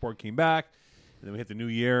return of sport came back, and then we hit the new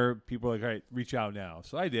year. People were like, all right, reach out now.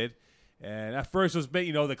 So I did. And at first it was,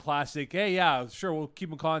 the classic, hey, yeah, sure, we'll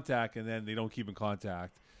keep in contact. And then they don't keep in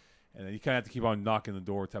contact. And then you kind of have to keep on knocking the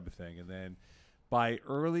door type of thing. And then by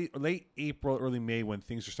late April, early May, when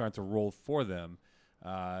things are starting to roll for them,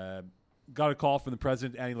 got a call from the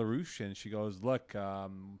president, Annie LaRouche, and she goes, look, we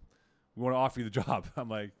want to offer you the job. I'm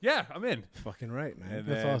like, yeah, I'm in. Fucking right, man. And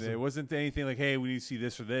That's then awesome. it wasn't anything like, hey, we need to see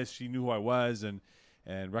this or this. She knew who I was and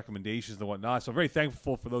recommendations and whatnot. So I'm very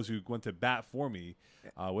thankful for those who went to bat for me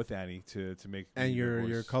with Annie to make. And me your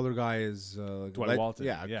the voice. color guy is Dwight Walton.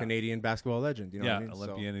 Yeah, Yeah. Canadian basketball legend. You know yeah, what I mean?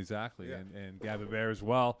 Olympian, exactly. Yeah. And Gabby Bear as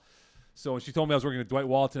well. So when she told me I was working with Dwight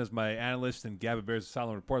Walton as my analyst and Gabby Bear as a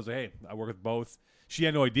silent reporter, I was like, hey, I work with both. She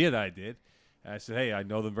had no idea that I did. And I said, hey, I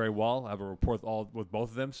know them very well. I have a report with both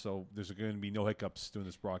of them, so there's going to be no hiccups doing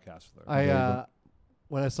this broadcast with her.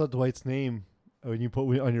 When I saw Dwight's name when you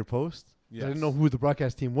put on your post, Yes. I didn't know who the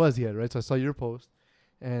broadcast team was yet, right? So I saw your post,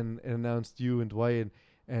 and it announced you and Dwight,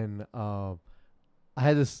 and I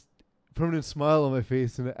had this permanent smile on my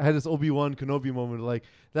face, and I had this Obi-Wan Kenobi moment, like,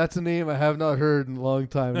 that's a name I have not heard in a long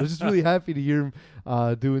time. I was just really happy to hear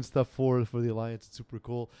him doing stuff for the Alliance. It's super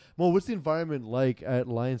cool. Mo, what's the environment like at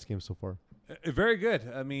Lions games so far? Very good.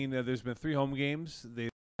 I mean, there's been 3 home games. They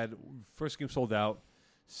had first game sold out.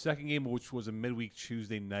 Second game, which was a midweek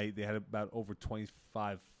Tuesday night, they had about over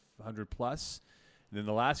 2,500 plus. And then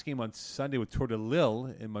the last game on Sunday with Tour de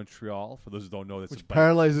Lille in Montreal. For those who don't know, that's Which a bike,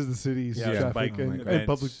 paralyzes the city's yeah, traffic bike and event.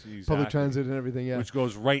 public Exactly. transit and everything. Yeah, Which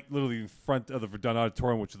goes right literally in front of the Verdun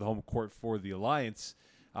Auditorium, which is the home court for the Alliance.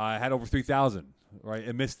 Had over 3,000, right?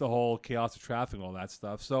 Amidst the whole chaos of traffic and all that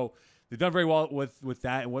stuff. So they've done very well with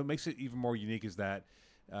that. And what makes it even more unique is that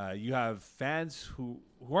you have fans who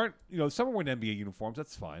aren't, some are wearing NBA uniforms.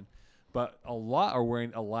 That's fine. But a lot are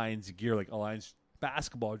wearing Alliance gear, like Alliance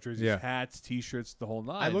basketball jerseys, hats, T-shirts, the whole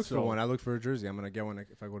nine. I looked for one. I looked for a jersey. I'm going to get one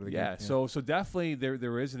if I go to the game. Yeah, so definitely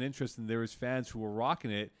there is an interest, and there is fans who are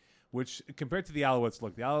rocking it, which compared to the Alouettes,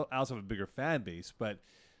 look, the Alouettes have a bigger fan base, but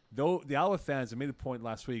though the Alouette fans, I made a point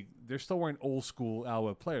last week, they're still wearing old school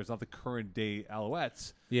Alouette players, not the current day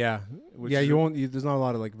Alouettes. Yeah, Which yeah. is You won't. There's not a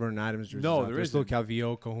lot of like Vernon Adams jerseys. No, out there There's still isn't.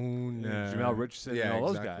 Calvillo, Cahoon, Jamal Richardson, yeah, and all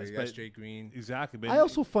exactly. those guys. But S.J. Green. exactly. But I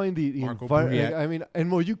also find the Marco environment. Briere. I mean, and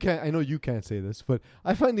Mo, you can't. I know you can't say this, but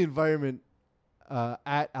I find the environment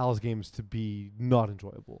at Al's games to be not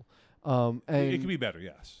enjoyable. And it can be better,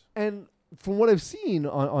 yes. and from what I've seen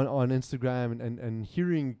on Instagram and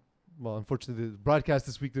hearing, well, unfortunately the broadcast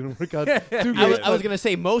this week didn't work out too great. I was gonna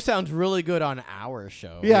say Mo sounds really good on our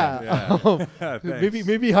show. Yeah, Thanks.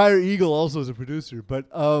 maybe hire Eagle also as a producer. But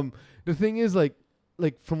the thing is, like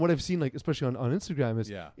from what I've seen, like especially on Instagram,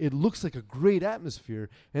 is it looks like a great atmosphere,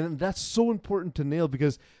 and that's so important to nail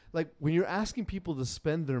because like when you're asking people to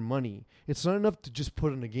spend their money, it's not enough to just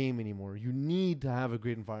put in a game anymore. You need to have a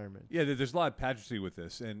great environment. Yeah, there's a lot of pageantry with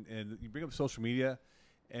this, and you bring up social media,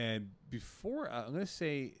 and before I'm going to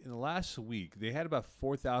say in the last week they had about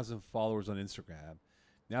 4,000 followers on Instagram.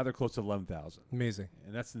 Now they're close to 11,000. Amazing,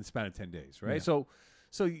 and that's in the span of 10 days, right? Yeah.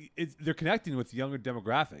 So they're connecting with younger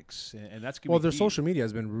demographics, and that's well, be their key. social media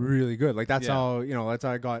has been really good. Like that's Yeah. how that's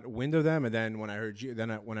how I got wind of them. And then when I heard you,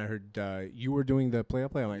 when I heard you were doing the play, I'm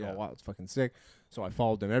like, Yeah. oh wow, it's fucking sick. So I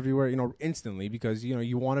followed them everywhere, instantly because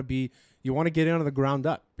you want to get in on the ground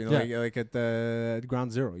up, like at the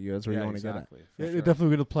ground zero. That's where you want to get at. for Yeah, sure. they're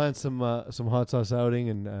definitely going to plan some hot sauce outing,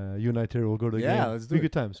 and you and I, Terry, will go to the game. Yeah, let's do Be it.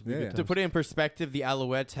 good times. Yeah, yeah. To put it in perspective, the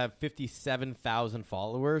Alouettes have 57,000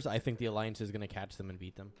 followers. I think the Alliance is going to catch them and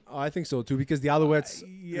beat them. Oh, I think so too because the Alouettes,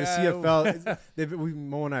 yeah. the CFL,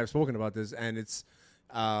 Mo and I have spoken about this, and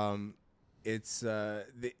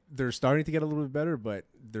they're starting to get a little bit better, but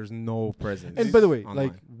there's no presence. And by the way, online.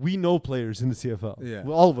 like we know players in the CFL. Yeah.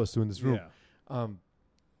 Well, all of us do in this room. Yeah.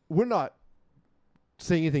 We're not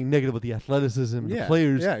saying anything negative about the athleticism of the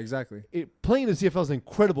players. Yeah, exactly. Playing in the CFL is an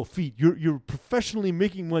incredible feat. You're professionally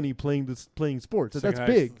making money playing sports. Second That's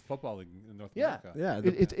highest big. football league in North Yeah. America.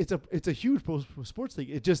 Yeah, It's a huge pro sports league.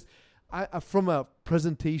 It just from a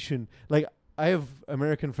presentation, like I have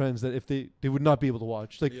American friends that if they would not be able to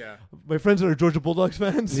watch. Like my friends that are Georgia Bulldogs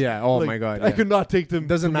fans. Yeah. Oh like, my God. I Yeah. could not take them. It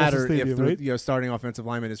doesn't to Russell matter Stadium, if the right? starting offensive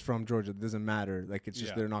lineman is from Georgia. It doesn't matter. Like it's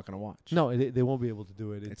just Yeah. they're not going to watch. No, they won't be able to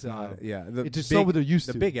do it. it's not. Yeah, it's just not what they're used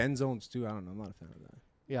the to. big end zones too. I don't know. I'm not a fan of that.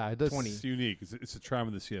 Yeah, it does. 20. It's unique. It's a charm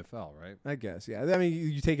of the CFL, right? I guess. Yeah. I mean,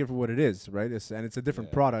 you take it for what it is, right? And it's a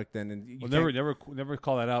different product. And you Well, can't- never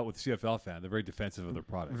call that out with CFL fan. They're very defensive of their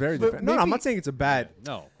product. very But different. No, I'm maybe- not saying it's a bad.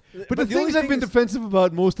 No. But the only things I've thing been is- defensive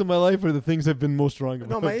about most of my life are the things I've been most wrong about.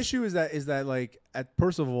 No, my issue is that like at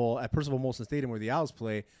Percival Molson Stadium where the Owls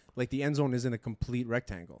play, like the end zone isn't a complete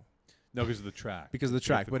rectangle No, because of the track. because of the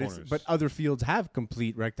track, Like the but corners. but other fields have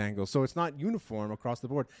complete rectangles, so it's not uniform across the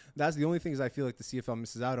board. That's the only things I feel like the CFL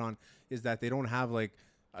misses out on is that they don't have like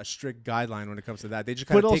a strict guideline when it comes to that. They just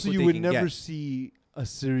kind But of take also, what you they would can never get. see a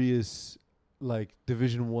serious like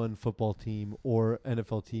Division One football team or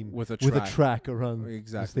NFL team With a track around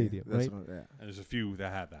Exactly. the stadium, That's right? what- yeah. And there's a few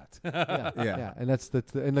that have that. Yeah, Yeah. and that's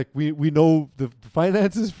and like we know the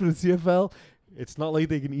finances for the CFL. It's not like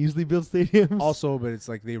they can easily build stadiums. Also, but it's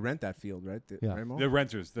like they rent that field, right? Yeah. Right, Mo? They're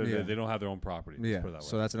renters. Yeah. They don't have their own property. Let's Yeah. put it that way.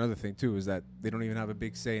 So that's another thing too, is that they don't even have a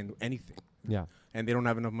big say in anything. yeah, And they don't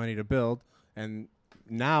have enough money to build. And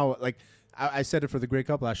now, like I said it for the Grey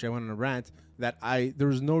Cup last year, I went on a rant that there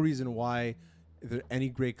was no reason why any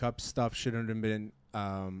Grey Cup stuff shouldn't have been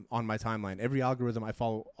on my timeline. Every algorithm, I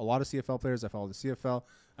follow a lot of CFL players. I follow the CFL.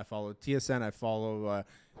 I follow TSN. I follow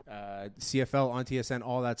CFL on TSN,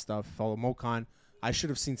 all that stuff. Follow MoCon. I should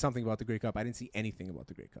have seen something about the Grey Cup. I didn't see anything about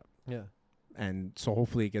the Grey Cup. yeah. And so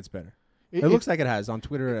hopefully it gets better. It looks like it has on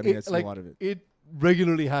Twitter. I mean, I see like, a lot of it. It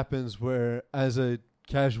regularly happens where, as a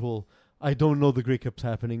casual, I don't know the Grey Cup's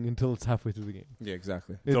happening until it's halfway through the game. Yeah,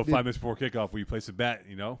 exactly. Until 5 minutes before kickoff, where you place a bet,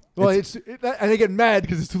 Well, and I get mad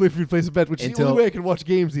because it's too late for you to place a bet, which is the only way I can watch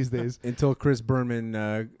games these days. Until Chris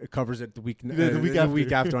Berman covers it the week The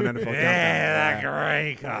week after. on NFL. Yeah, Countdown.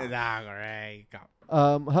 Grey Cup. The Grey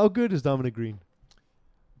Cup. How good is Dominic Green?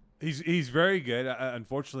 He's very good.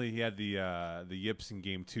 Unfortunately, he had the yips in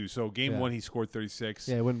game 2. So game 1 he scored 36.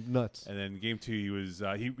 Yeah, it went nuts. And then game 2 he was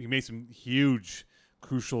he made some huge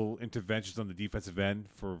crucial interventions on the defensive end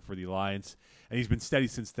for the Alliance, and he's been steady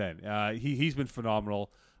since then. He's been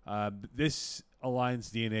phenomenal. This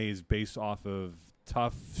Alliance DNA is based off of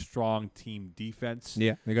tough, strong team defense.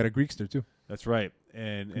 Yeah, they got a Greekster too. That's right.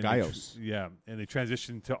 And Gaios. and they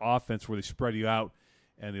transition to offense where they spread you out,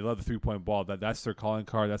 and they love the 3-point ball. That's their calling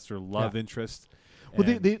card. That's their love interest. Well,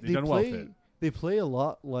 And they they've done well with play it. they play a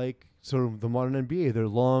lot like sort of the modern NBA. They're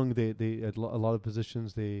long. They at a lot of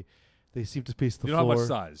positions. They seem to space the You floor. don't have much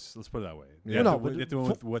size. Let's put it that way. Yeah. No, They but have to win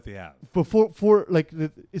with what they have. But for like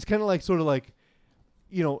it's kind of like sort of like,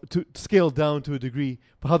 you know, to scale down to a degree.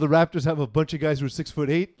 But how the Raptors have a bunch of guys who are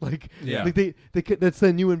 6'8", like Yeah. like they that's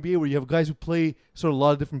the new NBA where you have guys who play sort of a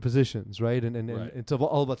lot of different positions, right? And Right. it's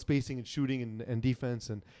all about spacing and shooting and defense,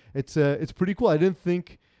 and it's pretty cool. I didn't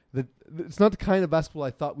think that it's not the kind of basketball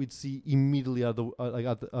I thought we'd see immediately out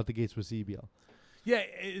the gates with CBL. Yeah,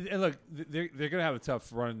 and look, they're going to have a tough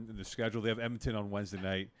run in the schedule. They have Edmonton on Wednesday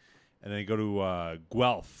night, and then they go to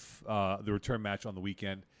Guelph, the return match on the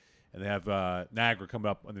weekend, and they have Niagara coming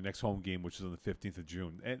up on the next home game, which is on the 15th of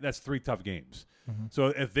June. And that's 3 tough games. Mm-hmm. So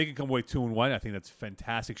if they can come away 2-1, I think that's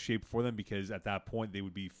fantastic shape for them because at that point they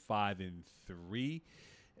would be 5-3,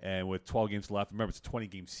 and with 12 games left. Remember, it's a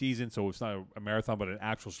 20-game season, so it's not a marathon, but an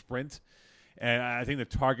actual sprint. And I think the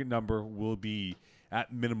target number will be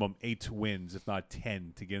at minimum 8 wins, if not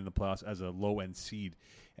 10, to get in the playoffs as a low-end seed.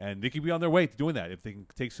 And they could be on their way to doing that if they can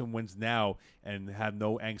take some wins now and have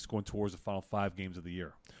no angst going towards the final 5 games of the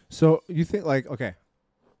year. So you think like, okay,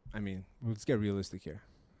 I mean, let's get realistic here.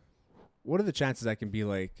 What are the chances I can be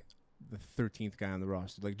like the 13th guy on the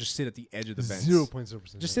roster? Like just sit at the edge of the bench.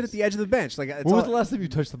 0.0%. Just sit at the edge of the bench. Like it's When was all- the last time you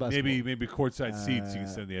touched the basketball? Maybe courtside seats you can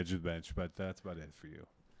sit on the edge of the bench, but that's about it for you.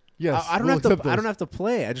 Yes, I don't we'll have to. accept I don't those. have to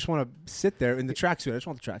play. I just want to sit there in the tracksuit. I just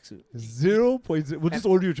want the tracksuit. 0.0. We'll just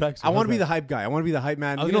order your tracksuit. I want How's to be the that? hype guy. I want to be the hype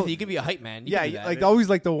man. I was You gonna know, say, you could be a hype man. You yeah, could do that. like always,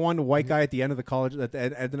 like the one white guy at the end of the college at the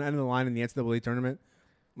end of the line in the NCAA tournament.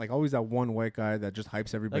 Like always, that one white guy that just hypes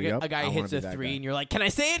Like everybody up. a guy I wanna hits be a that 3 guy. and you're like, can I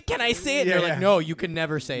say it? Can I say it? Yeah, And they're yeah. like, no, you can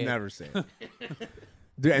never say it. Never say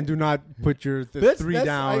it. Do not put your That's- 3 that's-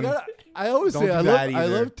 down. I always Don't say I do that love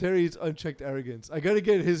either. love Terry's unchecked arrogance. I gotta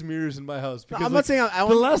get his mirrors in my house because I'm like, not saying I the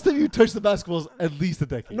want. last time you touched the basketball is at least a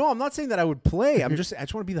decade. No, I'm not saying that I would play. I just want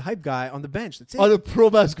to be the hype guy on the bench. That's it. On a pro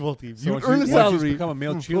basketball team, So you why don't earn you- a why don't you salary. become a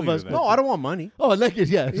male from pro cheerleader basketball No, I don't want money. Oh, like it,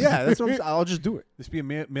 yes. Yeah, that's what I'm saying. I'll just do it. Just be a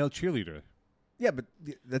male cheerleader. Yeah, but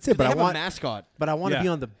that's Do it. But they I have a want. mascot. But I want to Yeah. be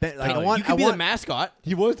on the bench. Like I Tyler, want. You can I be want, the mascot.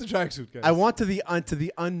 He wants the tracksuit, guys. I want to the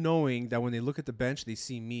unknowing that when they look at the bench, they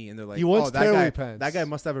see me and they're like, He wants "Oh, that tearaway guy, pants. that guy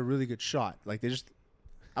must have a really good shot." Like they just,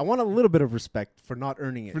 I want a little bit of respect for not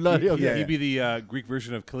earning it. For not- okay. yeah, He'd be the Greek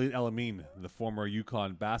version of Khalid El-Amin, the former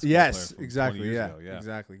UConn basketball yes, player. From exactly. 20 years Yeah, ago. Yeah,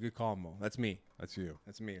 exactly. Good call, Mo. That's me. that's you.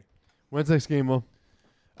 That's me. When's next game, Mo?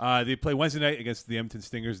 They play Wednesday night against the Edmonton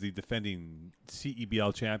Stingers, the defending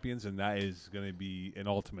CEBL champions, and that is going to be an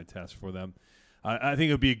ultimate test for them. I think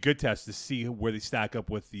it would be a good test to see where they stack up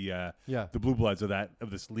with the Blue Bloods of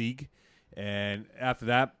this league. And after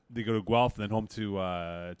that, they go to Guelph and then home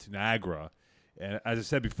to Niagara. And as I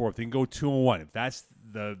said before, if they can go 2-1, if that's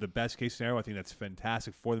the best case scenario, I think that's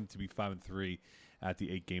fantastic for them to be 5-3 at the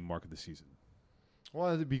 8-game mark of the season.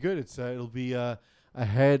 Well, it'd be good. It'll be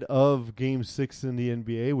ahead of Game 6 in the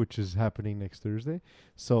NBA, which is happening next Thursday.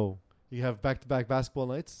 So you have back-to-back basketball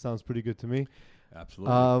nights. Sounds pretty good to me.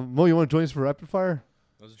 Absolutely. Mo, you want to join us for rapid fire?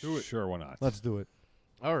 Let's do it. Sure, why not? Let's do it.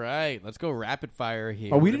 All right, let's go rapid fire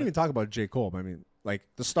here. Oh, we didn't even talk about J. Cole. I mean, like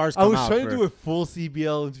the stars. I Come was out trying for, to do a full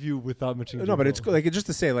CBL interview without mentioning. No, but it's J. like just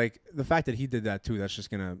to say, like the fact that he did that too. That's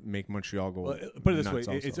just gonna make Montreal go. Well, put it this nuts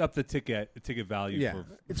way: also. it's up the ticket value Yeah, for,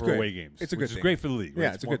 it's for great. away games. It's a good which thing. is great for the league. Right?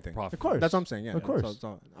 Yeah, it's a more good thing. profitable. Of course. That's what I'm saying. Yeah, Of course.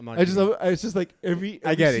 I'm not. It's just like every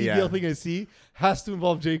I get it, CBL yeah. thing I see has to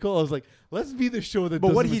involve J. Cole. I was like, let's be the show that.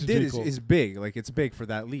 But what doesn't he mention did J. Cole. is big. Like it's big for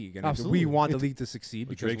that league, and Absolutely. we want the It's- league to succeed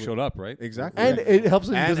But because Drake showed up, right? Exactly. and Yeah. it helps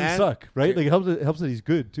that he And- doesn't and- suck, right? Like it helps that he's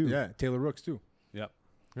good too. Yeah, Taylor Rooks too. Yep.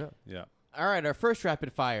 Yeah. Yeah. All right, our first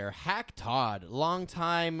rapid fire. Hack Todd,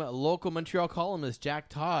 longtime local Montreal columnist Jack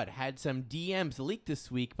Todd, had some DMs leaked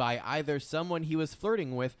this week by either someone he was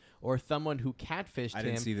flirting with or someone who catfished I him.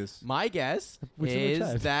 didn't see this. My guess Which in the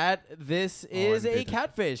is chat? that this I is a didn't.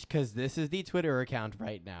 catfish because this is the Twitter account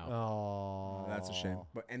right now. Oh, That's a shame.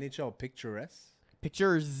 But NHL picturesque.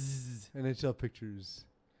 Pictures. NHL pictures.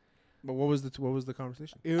 But what was the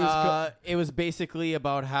conversation? It was It was basically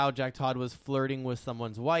about how Jack Todd was flirting with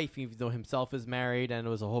someone's wife, even though himself is married, and it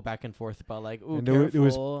was a whole back and forth about like, ooh, and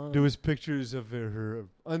careful. there was pictures of her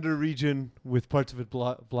under region with parts of it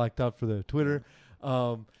blacked out for the Twitter.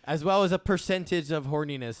 as well as a percentage of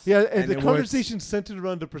horniness. Yeah, And the it was- conversation centered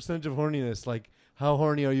around the percentage of horniness, like how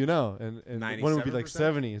horny are you now? And one would be like 97%?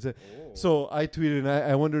 70. So I tweeted and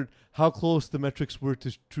I wondered how close the metrics were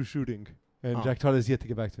to true shooting. And Oh. Jack Todd has yet to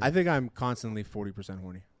get back to me. I think I'm constantly 40%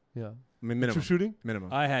 horny. Yeah. I mean, True minimum. shooting?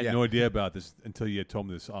 Minimum. I had Yeah. no idea about this until you had told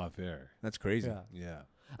me this off air. That's crazy. Yeah. Yeah.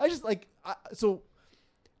 I just like so.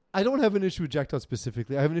 I don't have an issue with Jack Todd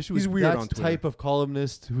specifically. I have an issue He's with weird that on Twitter. type of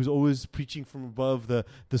columnist who's always preaching from above the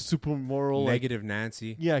super moral. Like, Negative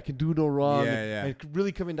Nancy. yeah, can do no wrong. Yeah, and, yeah. and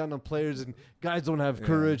really coming down on players and guys don't have Yeah.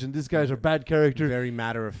 courage and these guys are bad character. Very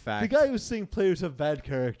matter of fact. The guy who's saying players have bad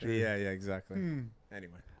character. Yeah, exactly. Hmm.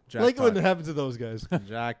 Anyway. I like it when Todd. it happens to those guys.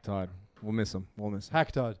 Jack Todd. We'll miss him.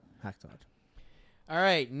 Hack Todd. Hack Todd. All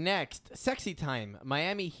right, next, sexy time.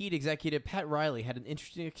 Miami Heat executive Pat Riley had an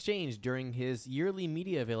interesting exchange during his yearly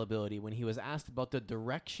media availability when he was asked about the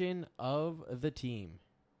direction of the team.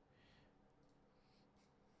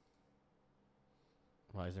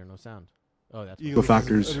 Why is there no sound? Oh, that's Eagles The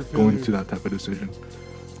factors utter go failure. into that type of decision.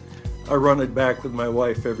 I run it back with my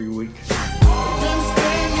wife every week.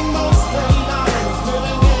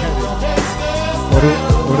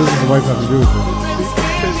 What does his wife have to do with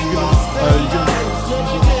it?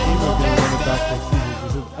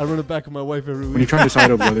 I run it back with my wife every week. When you try to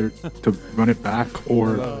decide of whether to run it back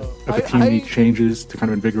or if a team needs changes to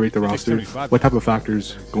kind of invigorate the roster, 75 what type of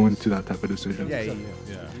factors go into that type of decision? Yeah.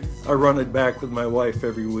 I run it back with my wife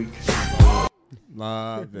every week.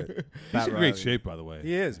 Love it. He's Pat in Riley. great shape, by the way.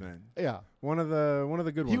 He is, man. Yeah. One of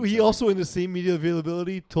the good ones. He also, in the same media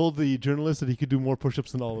availability, told the journalist that he could do more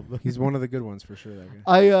push-ups than all of them. He's one of the good ones for sure. That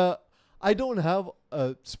guy. I don't have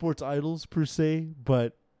sports idols per se,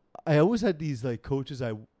 but I always had these like coaches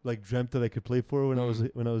I like dreamt that I could play for when I was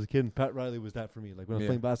a kid. And Pat Riley was that for me. Like when I was Yeah.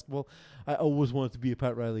 playing basketball, I always wanted to be a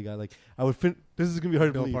Pat Riley guy. Like I would this is gonna be hard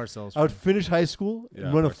to Bill believe. Parcells. I would finish high school,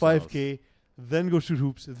 Yeah, run a Parcells. 5K, then go shoot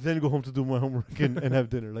hoops, then go home to do my homework and have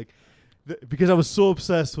dinner. Like because I was so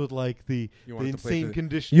obsessed with like the You wanted to play insane for-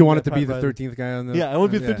 condition. You wanted to be the 13th guy on the. Yeah, I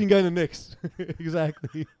want to be the yeah. 13th guy in the Knicks.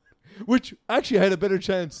 Exactly. Which actually had a better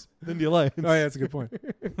chance than the Alliance. Oh yeah, that's a good point.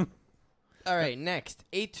 All right, next.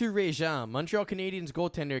 A2 Régent, Montreal Canadiens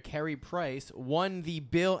goaltender Carey Price won the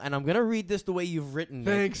Bill, and I'm going to read this the way you've written it.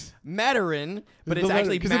 Thanks. Matterin, but it's The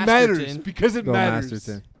actually because it matters. Masterton. Because it Bill matters.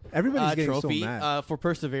 Masterton. Everybody's getting trophy so mad. for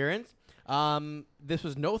perseverance. This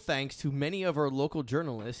was no thanks to many of our local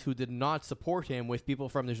journalists who did not support him, with people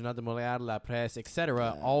from the Journal de Montréal, La Presse,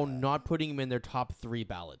 etc., all not putting him in their top 3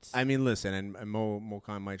 ballots. I mean, listen, and Mo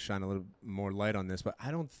Khan might shine a little more light on this, but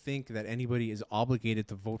I don't think that anybody is obligated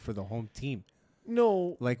to vote for the home team.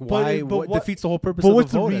 No. Like, but why? it- but What what- defeats the whole purpose But of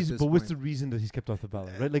what's the the vote at reason? this But what's point? the reason that he's kept off the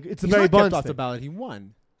ballot? Right? Like it's the He's Barry not Bonds kept off thing. the ballot. He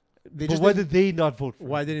won. They But just why didn't- did they not vote for him?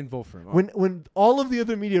 Why they didn't vote for him? When all of the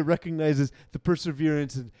other media recognizes the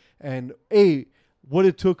perseverance and what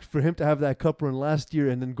it took for him to have that cup run last year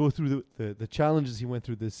and then go through the challenges he went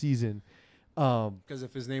through this season. Because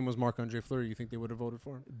if his name was Marc-Andre Fleury, you think they would have voted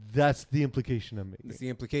for him? That's the implication I'm making. It's the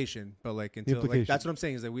implication, but like until like, that's what I'm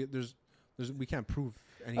saying is that we can't prove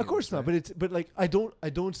any. Of course this, not, right? but like I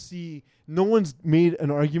don't see no one's made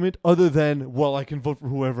an argument other than I can vote for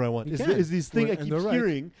whoever I want. Is this thing I keep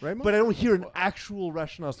hearing, right, but I don't hear an actual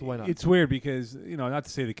rationale as to why not. It's weird because not to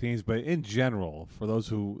say the Canadians, but in general, for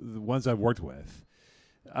the ones I've worked with,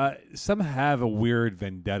 some have a weird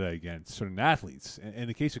vendetta against certain athletes. In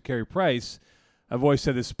the case of Carey Price, I've always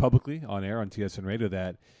said this publicly on air on TSN Radio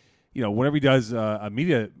that whenever he does a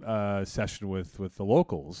media session with the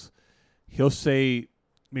locals, he'll say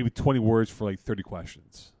maybe 20 words for like 30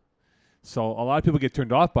 questions. So a lot of people get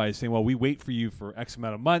turned off by it, saying, well, we wait for you for X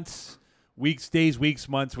amount of months, weeks, days, weeks,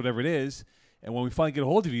 months, whatever it is. And when we finally get a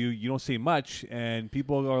hold of you, you don't say much. And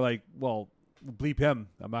people are like, well, bleep him.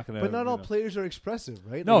 I'm not going to. But not all players are expressive,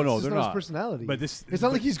 right? No, like, they're not not. His personality. But it's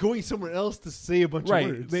not like he's going somewhere else to say a bunch of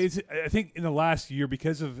words. Right. I think in the last year,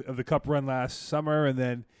 because of the cup run last summer and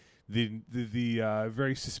then the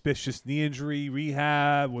very suspicious knee injury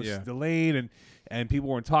rehab was delayed and people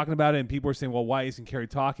weren't talking about it, and people were saying, well, why isn't Carey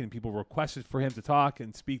talking? And people requested for him to talk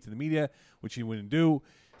and speak to the media, which he wouldn't do.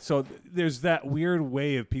 So there's that weird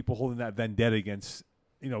way of people holding that vendetta against,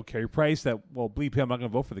 Carey Price that, well, bleep him, I'm not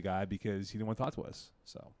going to vote for the guy because he didn't want to talk to us.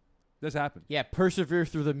 So this happened. Yeah, persevere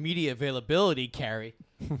through the media availability, Carey.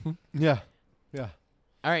 Yeah.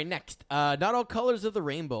 All right, next. Not all colors of the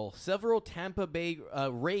rainbow. Several Tampa Bay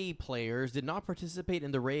Ray players did not participate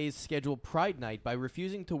in the Rays' scheduled Pride Night by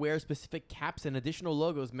refusing to wear specific caps and additional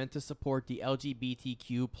logos meant to support the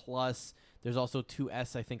LGBTQ+. There's also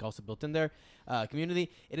 2S, I think, also built in there.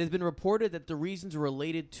 Community. It has been reported that the reasons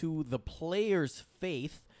related to the players'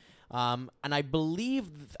 faith. And I believe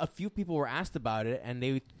a few people were asked about it, and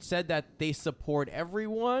they said that they support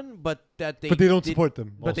everyone, but that they don't support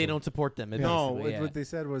them. But they don't support them. No, what they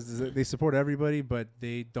said was that they support everybody, but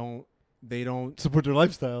they don't support their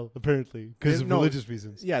lifestyle apparently because of religious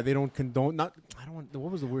reasons. Yeah, they don't condone.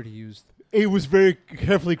 What was the word he used? It was very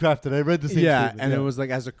carefully crafted. I read the same. Yeah, and it was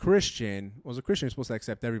like as a Christian, you're supposed to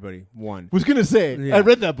accept everybody. One was gonna say I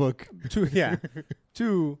read that book.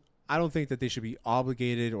 Two. I don't think that they should be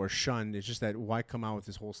obligated or shunned. It's just that why come out with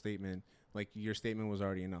this whole statement? Like your statement was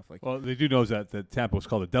already enough. Like, well, they do know that the Tampa was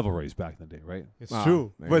called the Devil Rays back in the day, right? It's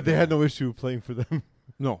true, but they had no issue playing for them.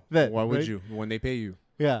 No, why would you when they pay you?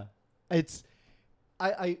 Yeah, it's.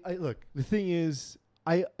 I look. The thing is,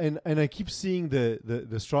 I keep seeing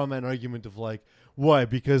the straw man argument of like, why?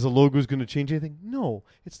 Because a logo is going to change anything? No,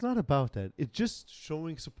 it's not about that. It's just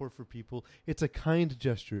showing support for people. It's a kind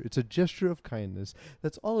gesture. It's a gesture of kindness.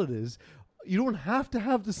 That's all it is. You don't have to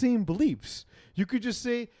have the same beliefs. You could just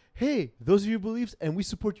say, hey, those are your beliefs, and we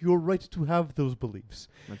support your right to have those beliefs.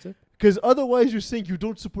 That's it. Because otherwise you're saying you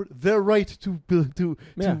don't support their right to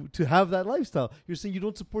have that lifestyle. You're saying you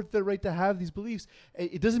don't support their right to have these beliefs.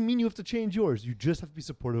 It doesn't mean you have to change yours. You just have to be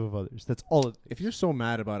supportive of others. That's all it is. If you're so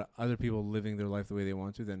mad about other people living their life the way they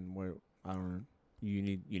want to, then you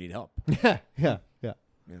need help. Yeah.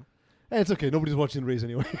 And it's okay. Nobody's watching the Rays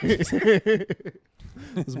anyway.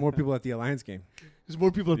 There's more people at the Alliance game. There's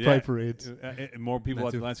more people at Pride Parades. And more people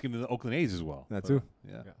at the Alliance game than the Oakland A's as well. That too.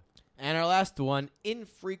 Yeah. And our last one,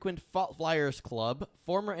 Infrequent Flyers Club.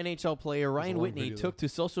 Former NHL player Ryan Whitney took to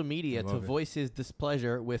social media to voice his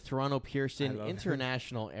displeasure with Toronto Pearson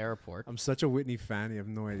International Airport. I'm such a Whitney fan. You have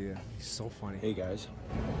no idea. He's so funny. Hey guys,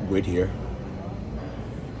 Whit here.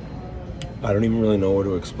 I don't even really know what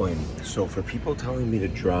to explain. So for people telling me to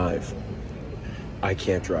drive, I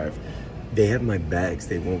can't drive. They have my bags.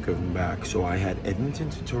 They won't give them back. So I had Edmonton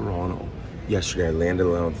to Toronto yesterday. I landed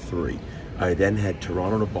around 3. I then had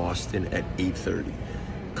Toronto to Boston at 8:30.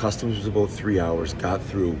 Customs was about 3 hours. Got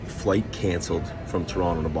through. Flight canceled from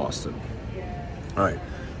Toronto to Boston. All right.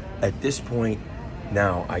 At this point,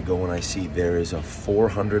 now I go and I see there is a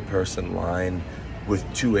 400-person line with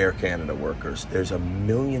 2 Air Canada workers. There's 1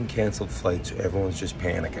 million canceled flights. So everyone's just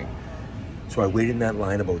panicking. So I waited in that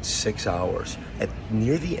line about 6 hours.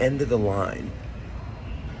 Near the end of the line,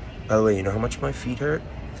 by the way, you know how much my feet hurt?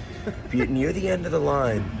 Near the end of the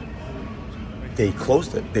line, they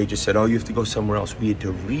closed it. They just said, oh, you have to go somewhere else. We had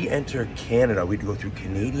to re-enter Canada. We had to go through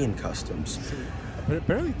Canadian customs. But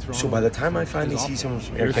apparently Toronto. So by the time I finally see someone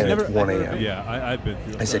from Air Canada, it's 1 a.m. Yeah, I've been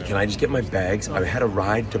through. I said, can I just get my bags? I had a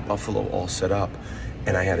ride to Buffalo all set up,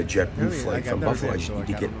 and I had a JetBlue flight from Buffalo. I just need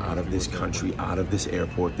to get out of this country, out of this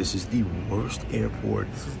airport. This is the worst airport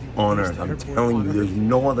on earth. I'm telling you, there's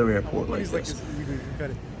no other airport like this.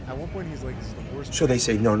 At one point, he's like, "This is the worst." So they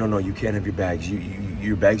say, no, you can't have your bags.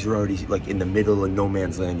 Your bags are already like in the middle of no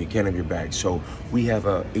man's land. You can't have your bags. So we have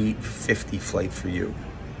a 8:50 flight for you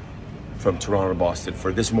from Toronto to Boston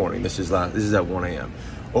for this morning. This is at 1 a.m.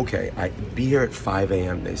 Okay, I be here at 5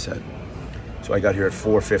 a.m. They said. So I got here at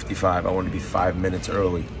 4:55. I wanted to be 5 minutes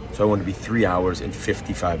early. So I wanted to be 3 hours and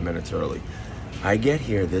 55 minutes early. I get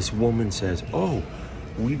here. This woman says, "Oh,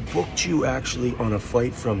 we booked you actually on a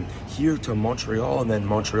flight from here to Montreal and then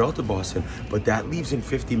Montreal to Boston, but that leaves in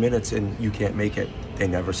 50 minutes and you can't make it." They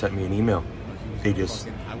never sent me an email. They just,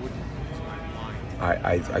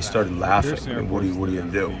 I started laughing. I mean, what are you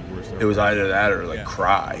gonna do? It was either that or like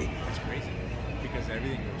cry. It's crazy because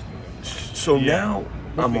everything goes through. So now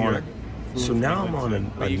I'm on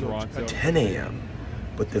a 10 a.m.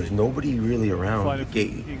 But there's nobody really around Flying the from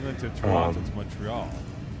gate. England to Toronto to Montreal.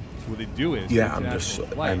 So what they do is I'm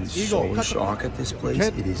so in shock at this place.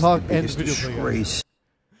 It is the biggest disgrace.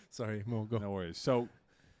 Sorry, Mo, go. No worries. So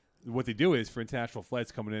what they do is for international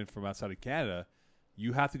flights coming in from outside of Canada,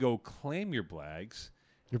 you have to go claim your bags.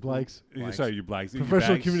 Your blags? Sorry, your blags.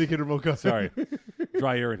 Professional your communicator Mocha. Sorry.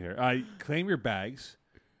 Dry air in here. Claim your bags,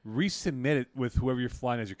 resubmit it with whoever you're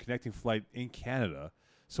flying as your connecting flight in Canada.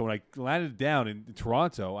 So when I landed down in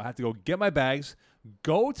Toronto, I had to go get my bags,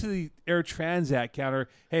 go to the Air Transat counter.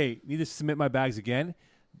 Hey, need to submit my bags again.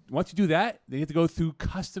 Once you do that, then you have to go through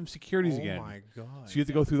custom securities again. Oh, my God. So you have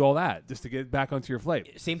to go through all that just to get back onto your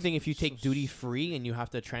flight. Same thing if you take duty free and you have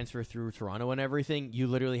to transfer through Toronto and everything. You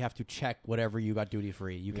literally have to check whatever you got duty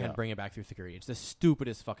free. You can't bring it back through security. It's the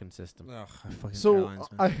stupidest fucking system. Ugh, So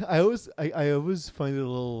I always find it a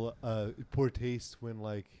little poor taste when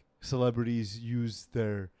like celebrities use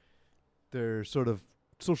their sort of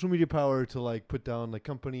social media power to like put down like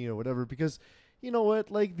company or whatever, because you know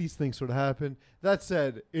what, like these things sort of happen. That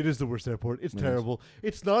said, it is the worst airport. It's terrible.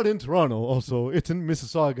 It's not in Toronto. Also, it's in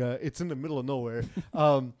Mississauga. It's in the middle of nowhere.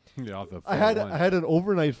 I had an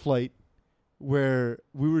overnight flight where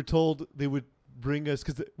we were told they would bring us,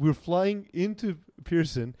 because we were flying into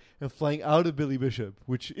Pearson and flying out of Billy Bishop,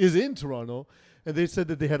 which is in Toronto, and they said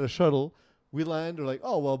that they had a shuttle. We land, we're like,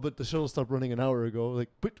 oh, well, but the shuttle stopped running an hour ago. Like,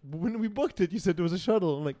 but when we booked it, you said there was a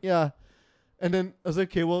shuttle. I'm like, yeah. And then I was like,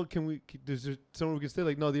 okay, well, is there somewhere we can stay?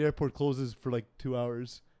 Like, no, the airport closes for like 2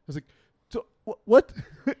 hours. I was like, so, what?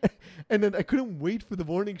 And then I couldn't wait for the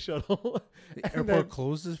morning shuttle. The airport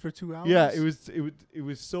closes for 2 hours? Yeah, it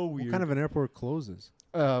was so weird. What kind of an airport closes?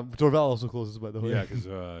 Dorval also closes, by the way. Yeah, because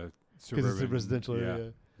it's a residential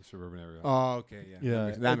area. Suburban area. Oh, okay,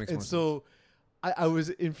 yeah. That makes more sense. So I was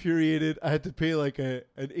infuriated. I had to pay like an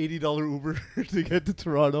 $80 Uber to get to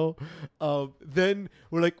Toronto. Then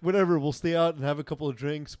we're like, whatever, we'll stay out and have a couple of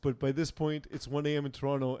drinks. But by this point, it's 1 a.m. in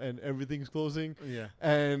Toronto and everything's closing. Yeah.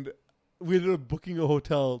 And we ended up booking a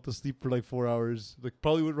hotel to sleep for like 4 hours. Like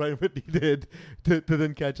probably what Ryan Whitney did to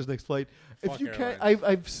then catch his next flight. Fuck if you can't, airlines.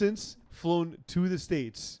 I've since flown to the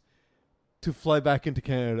States to fly back into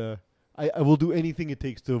Canada. I will do anything it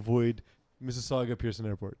takes to avoid Mississauga Pearson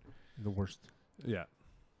Airport. The worst. Yeah.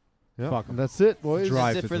 Yeah, Fuck 'em. and that's it, boys.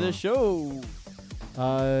 Drive That's it to for the show.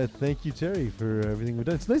 Thank you, Terry, for everything we've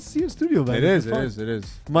done. It's nice to see you in studio, man. It It's is, fun. it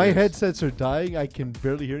is. My It is. headsets are dying. I can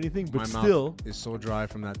barely hear anything, but My still. mouth is so dry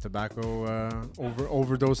from that tobacco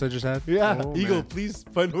overdose I just had. Yeah, Oh, Eagle, man. please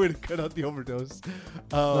find a way to cut out the overdose.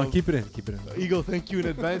 No, keep it in. Keep it in. Eagle, thank you in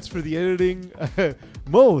advance for the editing.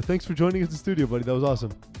 Mo, thanks for joining us in the studio, buddy. That was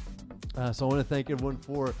awesome. So I want to thank everyone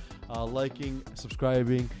for liking,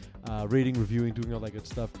 subscribing, rating, reviewing, doing all that good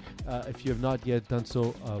stuff. If you have not yet done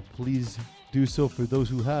so, please do so. For those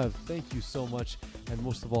who have, thank you so much. And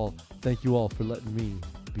most of all, thank you all for letting me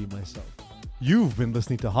be myself. You've been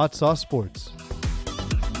listening to Hot Sauce Sports.